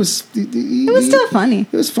 No, but he was. It was still funny.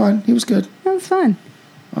 It was fun. He was good. It was fun.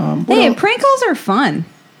 What Hey, else? prank calls are fun.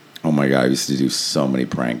 Oh my god, I used to do so many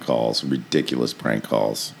prank calls, ridiculous prank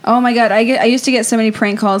calls. Oh my god, I used to get so many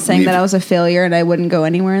prank calls saying Leave- that I was a failure and I wouldn't go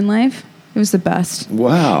anywhere in life. It was the best.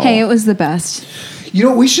 Wow. Hey, it was the best. You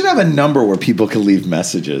know, we should have a number where people can leave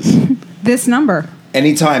messages. This number.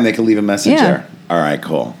 Anytime they can leave a message Yeah. there. All right,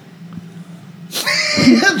 cool.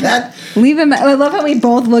 That Leave him. I love how we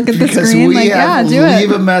both look at the because screen. we Like, yeah, have do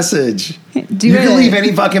leave it. a message. Do you it. can leave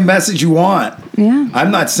any fucking message you want. Yeah.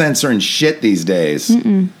 I'm not censoring shit these days.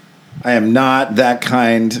 I am not that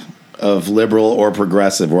kind of liberal or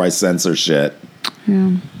progressive where I censor shit.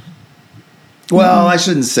 Yeah. Well, I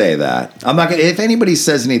shouldn't say that. I'm not gonna. If anybody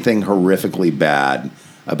says anything horrifically bad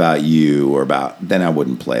about you or about, then I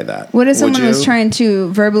wouldn't play that. What if Would someone was you? trying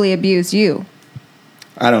to verbally abuse you?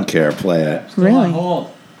 I don't care. Play it. Still on Really?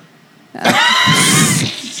 hold.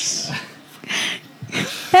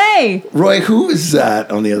 Hey, Roy, who is that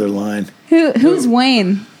on the other line? who's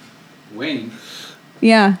Wayne? Wayne.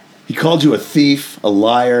 Yeah. He called you a thief, a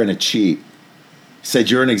liar, and a cheat. He said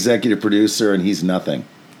you're an executive producer and he's nothing.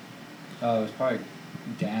 Oh, it was probably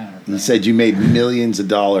Dan. Or He said you made millions of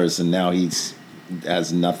dollars and now he's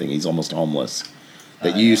has nothing. He's almost homeless.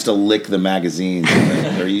 That you used to lick the magazines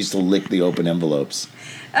or you used to lick the open envelopes.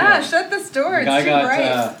 Ah, shut this door. The guy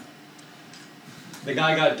got the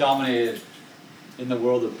guy got dominated in the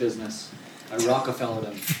world of business. I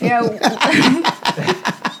Rockefellered him.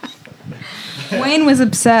 Yeah. Wayne was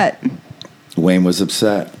upset. Wayne was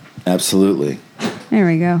upset. Absolutely. There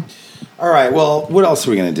we go. All right. Well, what else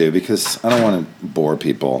are we going to do? Because I don't want to bore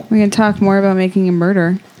people. We're gonna talk more about making a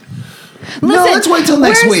murder. No, let's wait till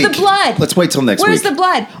next week. Where's the blood? Let's wait till next Where's week. the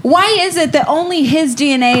blood? Why is it that only his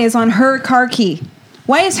DNA is on her car key?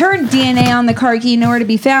 Why is her DNA on the car key nowhere to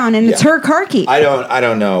be found, and it's Yeah. her car key? I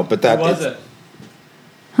don't know, but that Who was it?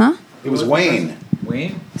 Huh? It was Wayne.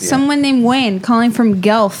 Wayne? Someone named Wayne calling from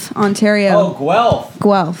Guelph, Ontario. Oh, Guelph.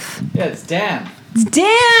 Guelph. Yeah, it's Dan. It's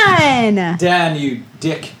Dan! Dan, you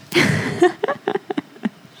dick.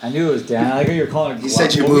 I knew it was Dan. I like how you were calling it He Guelph.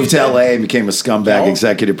 said you What moved to said? LA and became a scumbag Guelph?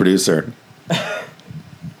 executive producer.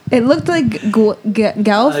 It looked like Guelph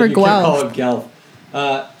or You can't call it Guelph.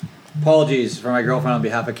 Apologies for my girlfriend on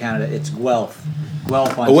behalf of Canada. It's Guelph.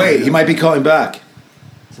 Guelph. Oh, wait, he might be calling back.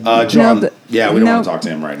 John. No, but- yeah, we don't want to no. talk to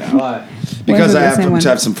him right now. Why? Because Where's I the have same one? to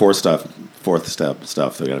have some fourth step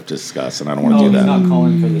stuff that we have to discuss, and I don't want to Oh, do he's that. not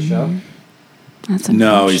calling for the show. That's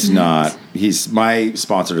No, he's unfortunate. not. My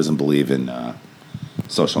sponsor doesn't believe in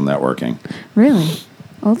social networking. Really?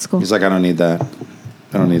 Old school. He's like, I don't need that.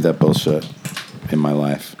 I don't need that bullshit in my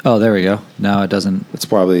life. Oh, there we go. Now it doesn't. It's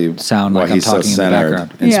probably Sound why like I'm he's so talking in the centered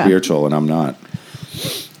background. and Yeah. spiritual, and I'm not.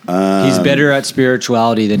 He's better at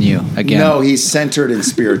spirituality than you. Again, No, he's centered and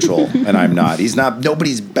spiritual, and I'm not. He's not.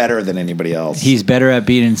 Nobody's better than anybody else. he's better at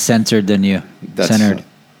being censored than you. Centered.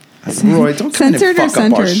 Roy, don't come in Censored or and fuck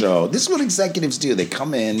up our centered? show. This is what executives do. They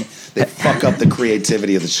come in, they fuck up the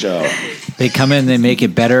creativity of the show. They come in, they make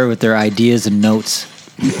it better with their ideas and notes,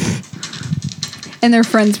 And their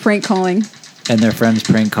friends prank calling, and their friends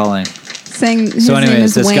prank calling. saying his So, name anyways,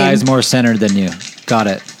 is this Wayne. guy's more centered than you. Got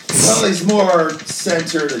it. Well, he's more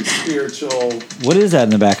centered and spiritual. What is that in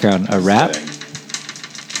the background? A rap?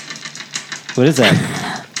 What is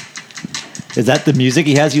that? Is that the music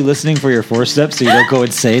he has you listening for your 4 steps so you don't go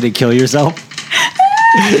insane and kill yourself?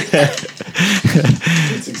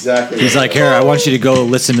 It's exactly. He's like, here, I want you to go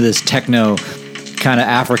listen to this techno kind of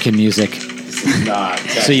African music. This is not.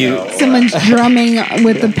 So you- techno. Someone's drumming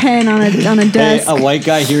with a pen on a Hey, desk. a white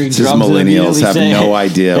guy hearing This is drums and millennials immediately have saying, no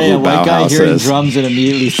idea hey, who a white guy Bauhaus hearing is. drums and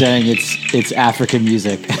immediately saying it's African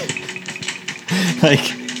music.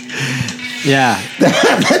 Like, yeah.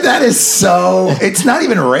 That is so. It's not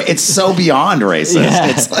even. It's so beyond racist. Yeah.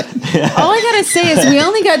 It's like. All I gotta say is we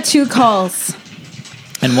only got 2 calls,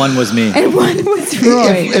 And one was me. and one was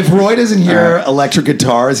Roy. If Roy doesn't hear electric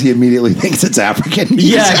guitars, he immediately thinks it's African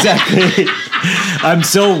music. Yeah, exactly. I'm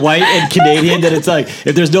so white and Canadian that it's like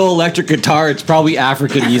if there's no electric guitar, it's probably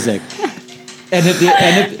African music. And if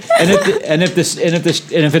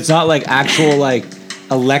it's not like actual like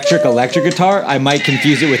electric guitar, I might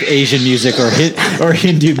confuse it with Asian music or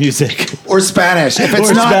Hindu music. Or Spanish. If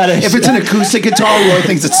it's Or not, Spanish. if it's an acoustic guitar, Roy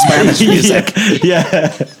thinks it's Spanish music.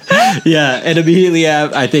 Yeah. And immediately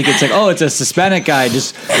I think it's like, oh, it's a Hispanic guy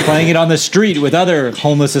just playing it on the street with other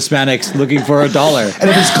homeless Hispanics looking for $1. And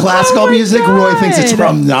if it's classical Oh my music, Roy thinks it's God.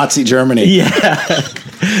 from Nazi Germany. Yeah.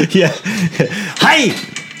 Yeah. Hi.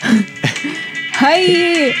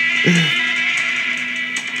 Hi.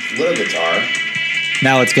 Little guitar.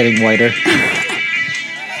 Now it's getting whiter.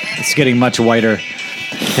 It's getting much whiter.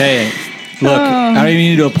 Hey, look, I don't even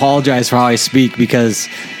need to apologize for how I speak because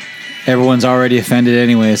everyone's already offended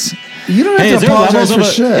anyways. You don't have Hey, to apologize for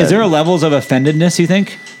shit. is there levels of offendedness, you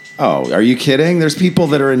think? Oh, are you kidding? There's people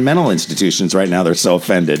that are in mental institutions right now. They're so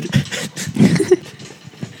offended.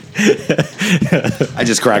 I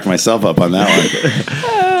just cracked myself up on that one.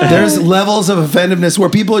 There's levels of offensiveness where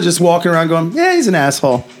people are just walking around going, yeah, he's an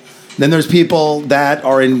asshole. Then there's people that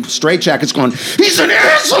are in straitjackets going, he's an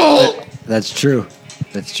asshole. That's true.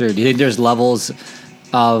 That's true. Do you think there's levels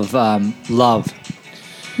of love?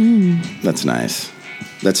 That's nice.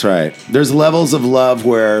 That's right. There's levels of love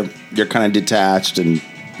where you're kind of detached and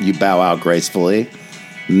you bow out gracefully.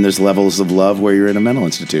 And there's levels of love where you're in a mental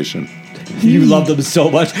institution. You love them so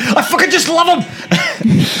much. I fucking just love them.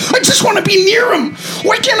 I just want to be near him.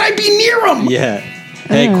 Why can't I be near him? Yeah.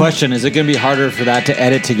 Hey, question. Is it going to be harder for that to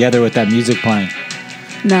edit together with that music playing?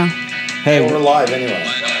 No. Hey, We're live anyway.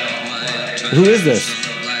 who is this?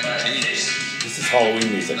 This is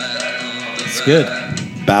Halloween music. It's good.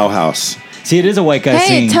 Bauhaus. See, it is a white guy Hey,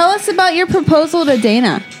 singing. tell us about your proposal to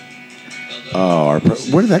Dana. Oh,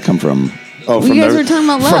 where did that come from? Oh, from guys were talking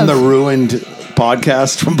about From love. the ruined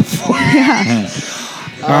podcast from before. Yeah.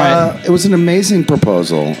 All right. It was an amazing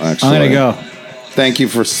proposal, actually. I'm going to go. Thank you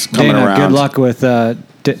for coming Dana, around. good luck with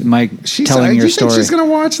Mike telling your you story. think she's going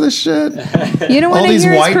to watch this shit? You don't All want to these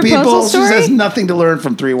hear his white proposal people? She story? has nothing to learn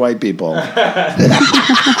from 3 white people. Yeah.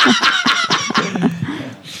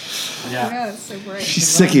 that's so great. She's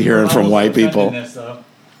sick of hearing from white people.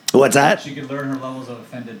 What's that? She could learn her levels of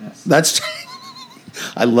offendedness. That's.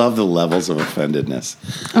 I love the levels of offendedness.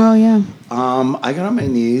 Oh, yeah. I got on my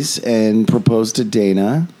knees and proposed to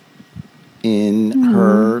Dana in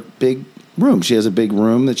her big room. She has a big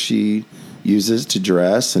room that she uses to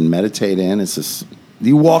dress and meditate in. It's just,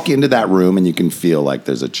 you walk into that room and you can feel like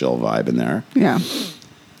there's a chill vibe in there. Yeah.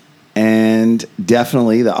 And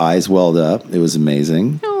definitely the eyes welled up. It was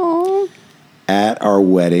amazing. Oh. At our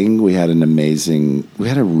wedding, we had a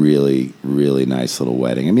really, really nice little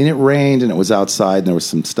wedding. I mean, it rained and it was outside and there was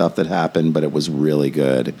some stuff that happened, but it was really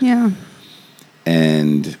good. Yeah.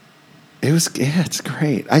 And it's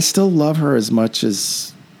great. I still love her as much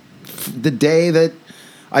as the day that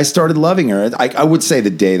I started loving her. I would say the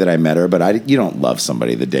day that I met her, but you don't love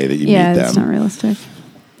somebody the day that you meet them. Yeah, it's not realistic.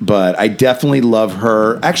 But I definitely love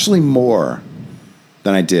her, actually more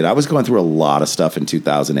than I did. I was going through a lot of stuff in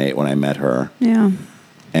 2008 when I met her. Yeah.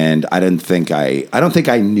 And I don't think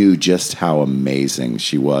I knew just how amazing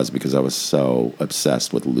she was because I was so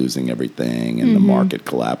obsessed with losing everything and the market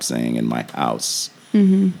collapsing and my house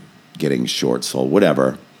getting short sold,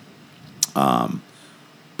 whatever.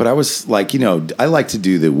 But I was like, I like to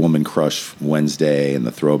do the Woman Crush Wednesday and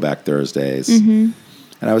the Throwback Thursdays. And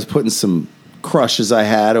I was putting some crushes I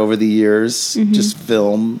had over the years, just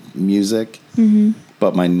film, music.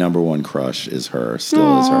 But my number one crush is her,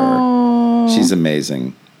 still is her. She's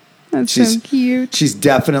amazing. That's so cute. She's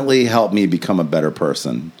definitely helped me become a better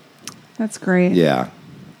person. That's great. Yeah.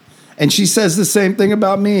 And she says the same thing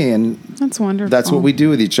about me, and That's wonderful. that's what we do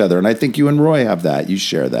with each other. And I think you and Roy have that. You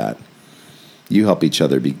share that. You help each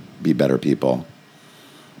other be better people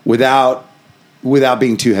without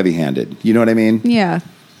being too heavy-handed. You know what I mean? Yeah.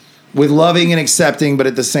 With loving and accepting, but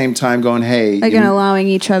at the same time going, hey. Like, and allowing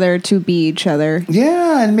each other to be each other.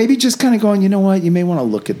 Yeah, and maybe just kind of going, you know what? You may want to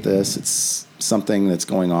look at this. It's something that's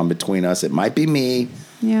going on between us. It might be me.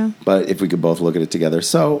 Yeah. But if we could both look at it together.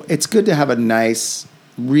 So it's good to have a nice,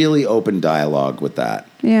 really open dialogue with that.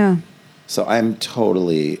 Yeah. So I'm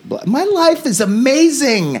totally... My life is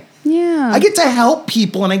amazing. Yeah. I get to help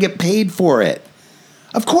people and I get paid for it.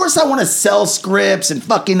 Of course I want to sell scripts and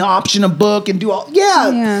fucking option a book and do all...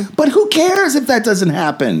 Yeah. But who cares if that doesn't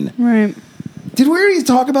happen? Right. Did we already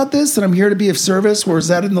talk about this, that I'm here to be of service? Or was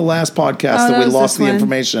that in the last podcast that we lost the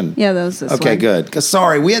information? Yeah, that was this one. Okay, good. Because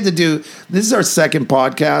sorry, we had to do... This is our second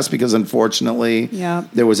podcast because unfortunately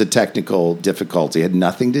there was a technical difficulty. It had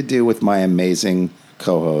nothing to do with my amazing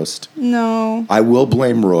co-host. No. I will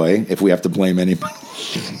blame Roy if we have to blame anybody.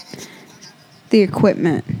 The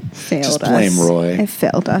equipment failed us. Just blame Roy. It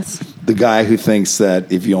failed us. The guy who thinks that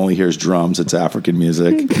if he only hears drums, it's African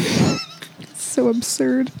music. So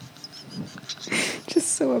absurd.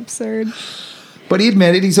 Just so absurd. But he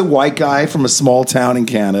admitted he's a white guy from a small town in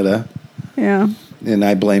Canada. Yeah. And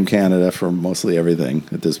I blame Canada for mostly everything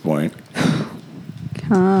at this point.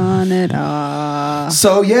 Canada.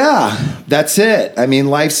 So, yeah, that's it. I mean,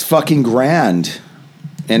 life's fucking grand.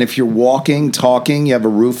 And if you're walking, talking, you have a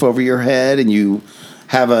roof over your head, and you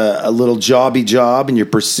have a little jobby job, and you're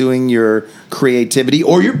pursuing your creativity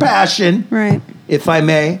or your passion, right? If I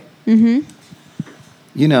may,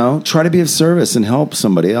 try to be of service and help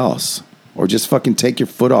somebody else. Or just fucking take your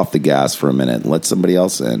foot off the gas for a minute and let somebody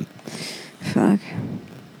else in. Fuck.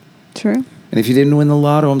 True. And if you didn't win the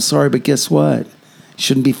lotto, I'm sorry, but guess what? You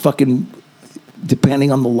shouldn't be fucking depending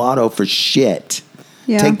on the lotto for shit.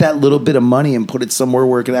 Yeah. Take that little bit of money and put it somewhere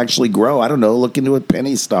where it can actually grow. I don't know. Look into a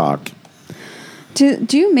penny stock. Do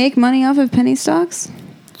you make money off of penny stocks?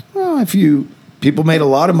 Well, people made a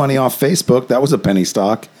lot of money off Facebook. That was a penny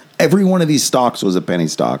stock. Every one of these stocks was a penny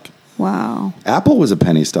stock. Wow. Apple was a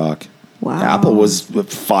penny stock. Wow. Apple was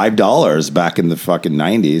 $5 back in the fucking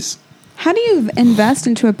 90s. How do you invest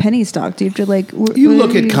into a penny stock? Do you have to like? You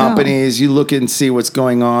look at companies, you look and see what's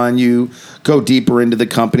going on. You go deeper into the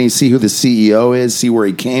company, see who the CEO is, see where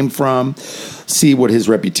he came from, see what his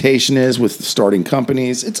reputation is with starting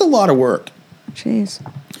companies. It's a lot of work. Jeez.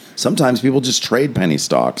 Sometimes people just trade penny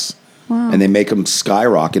stocks. Wow. And they make them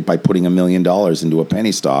skyrocket by putting $1 million into a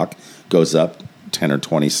penny stock. Goes up 10 or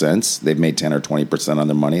 20 cents. They've made 10 or 20% on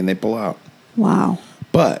their money and they pull out. Wow.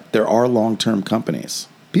 But there are long-term companies.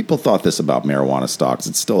 People thought this about marijuana stocks.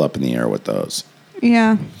 It's still up in the air with those.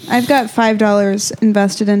 Yeah. I've got $5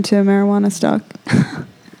 invested into a marijuana stock.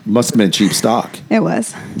 Must have been a cheap stock. It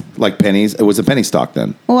was. Like pennies. It was a penny stock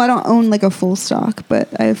then. Well, I don't own like a full stock, but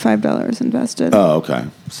I have $5 invested. Oh, okay.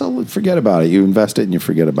 So forget about it. You invest it and you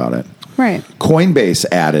forget about it. Right. Coinbase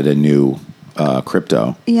added a new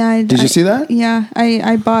crypto. Yeah. Did you see that? Yeah.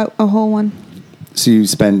 I bought a whole one. So you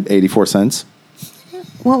spend 84 cents?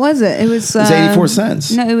 What was it? It was 84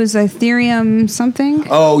 cents. No, it was Ethereum something.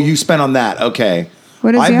 Oh, you spent on that. Okay.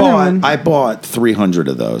 What is the other one? I bought 300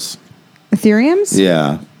 of those. Ethereums?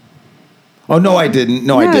 Yeah. Oh, no, I didn't.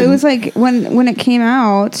 No, I didn't. It was like when it came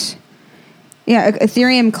out. Yeah,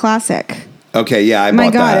 Ethereum Classic. Okay, yeah, I bought that.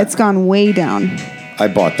 My God, it's gone way down. I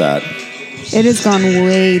bought that. It has gone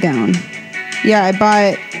way down. Yeah, I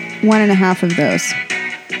bought 1.5 of those.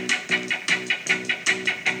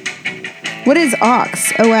 What is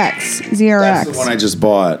OX? OX? ZRX? That's the one I just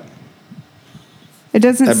bought. It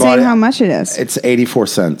doesn't say how much it is. It's 84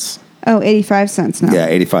 cents. Oh, 85 cents now. Yeah,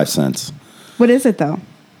 85 cents. What is it, though?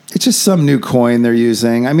 It's just some new coin they're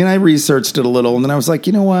using. I mean, I researched it a little, and then I was like,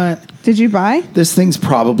 you know what? Did you buy? This thing's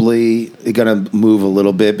probably going to move a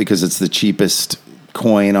little bit because it's the cheapest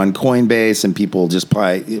coin on Coinbase, and people just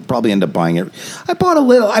probably end up buying it. I bought a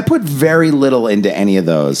little. I put very little into any of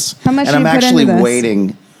those. How much and you I'm put actually into this?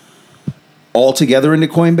 waiting altogether into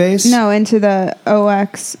Coinbase. No, into the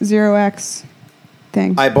OX, 0X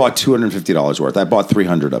thing. I bought $250 worth. I bought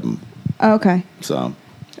 300 of them. Oh, okay. So...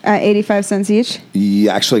 At 85 cents each? You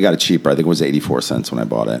actually got it cheaper. I think it was 84 cents when I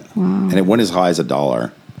bought it. Wow. And it went as high as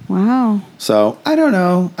 $1. Wow. So, I don't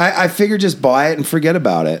know. I figured just buy it and forget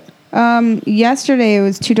about it. Yesterday it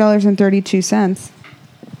was $2.32.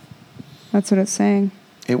 That's what it's saying.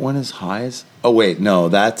 It went as high as... Oh, wait. No,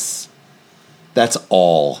 that's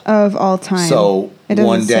all. Of all time. So, It doesn't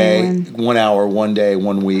one say day, when. 1 hour, 1 day,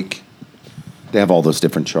 1 week. They have all those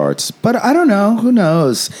different charts. But I don't know. Who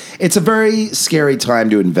knows? It's a very scary time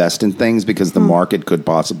to invest in things because the market could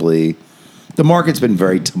possibly... The market's been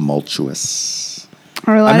very tumultuous.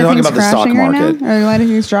 Are a lot I'm of talking things about the stock crashing right market. now? Are a lot of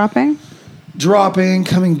things dropping? Dropping,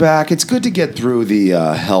 coming back. It's good to get through the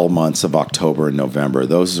hell months of October and November.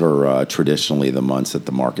 Those are traditionally the months that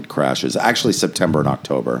the market crashes. Actually, September and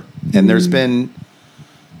October. And there's been...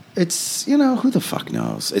 It's, who the fuck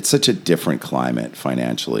knows? It's such a different climate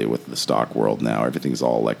financially with the stock world now. Everything's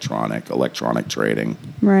all electronic trading.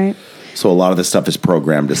 Right. So a lot of this stuff is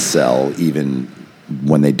programmed to sell even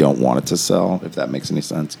when they don't want it to sell, if that makes any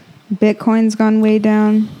sense. Bitcoin's gone way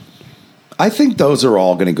down. I think those are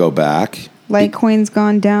all going to go back. Litecoin's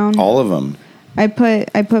gone down. All of them. I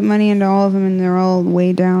put money into all of them and they're all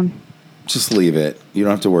way down. Just leave it. You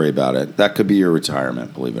don't have to worry about it. That could be your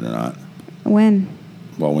retirement, believe it or not. When?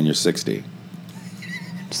 Well, when you're 60.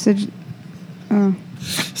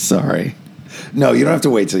 Sorry. No, you don't have to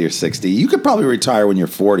wait till you're 60. You could probably retire when you're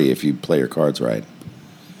 40 if you play your cards right.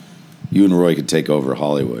 You and Roy could take over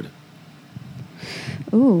Hollywood.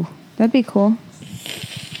 Ooh, that'd be cool.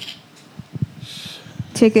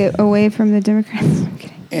 Take it away from the Democrats. I'm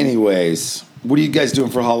kidding. Anyways, what are you guys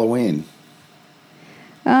doing for Halloween?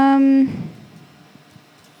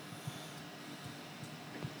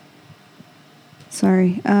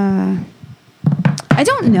 Sorry. I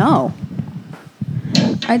don't know.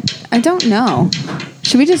 I don't know.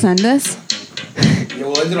 Should we just end this? Yeah,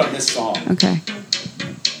 we'll end it on this song. Okay.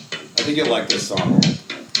 I think you'll like this song.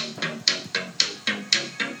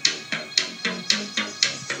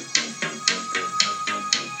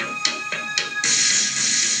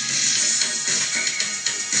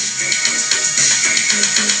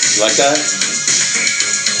 You like that?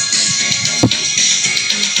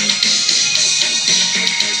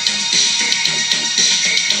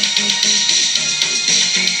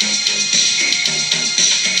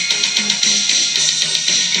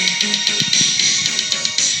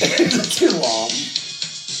 It's too long.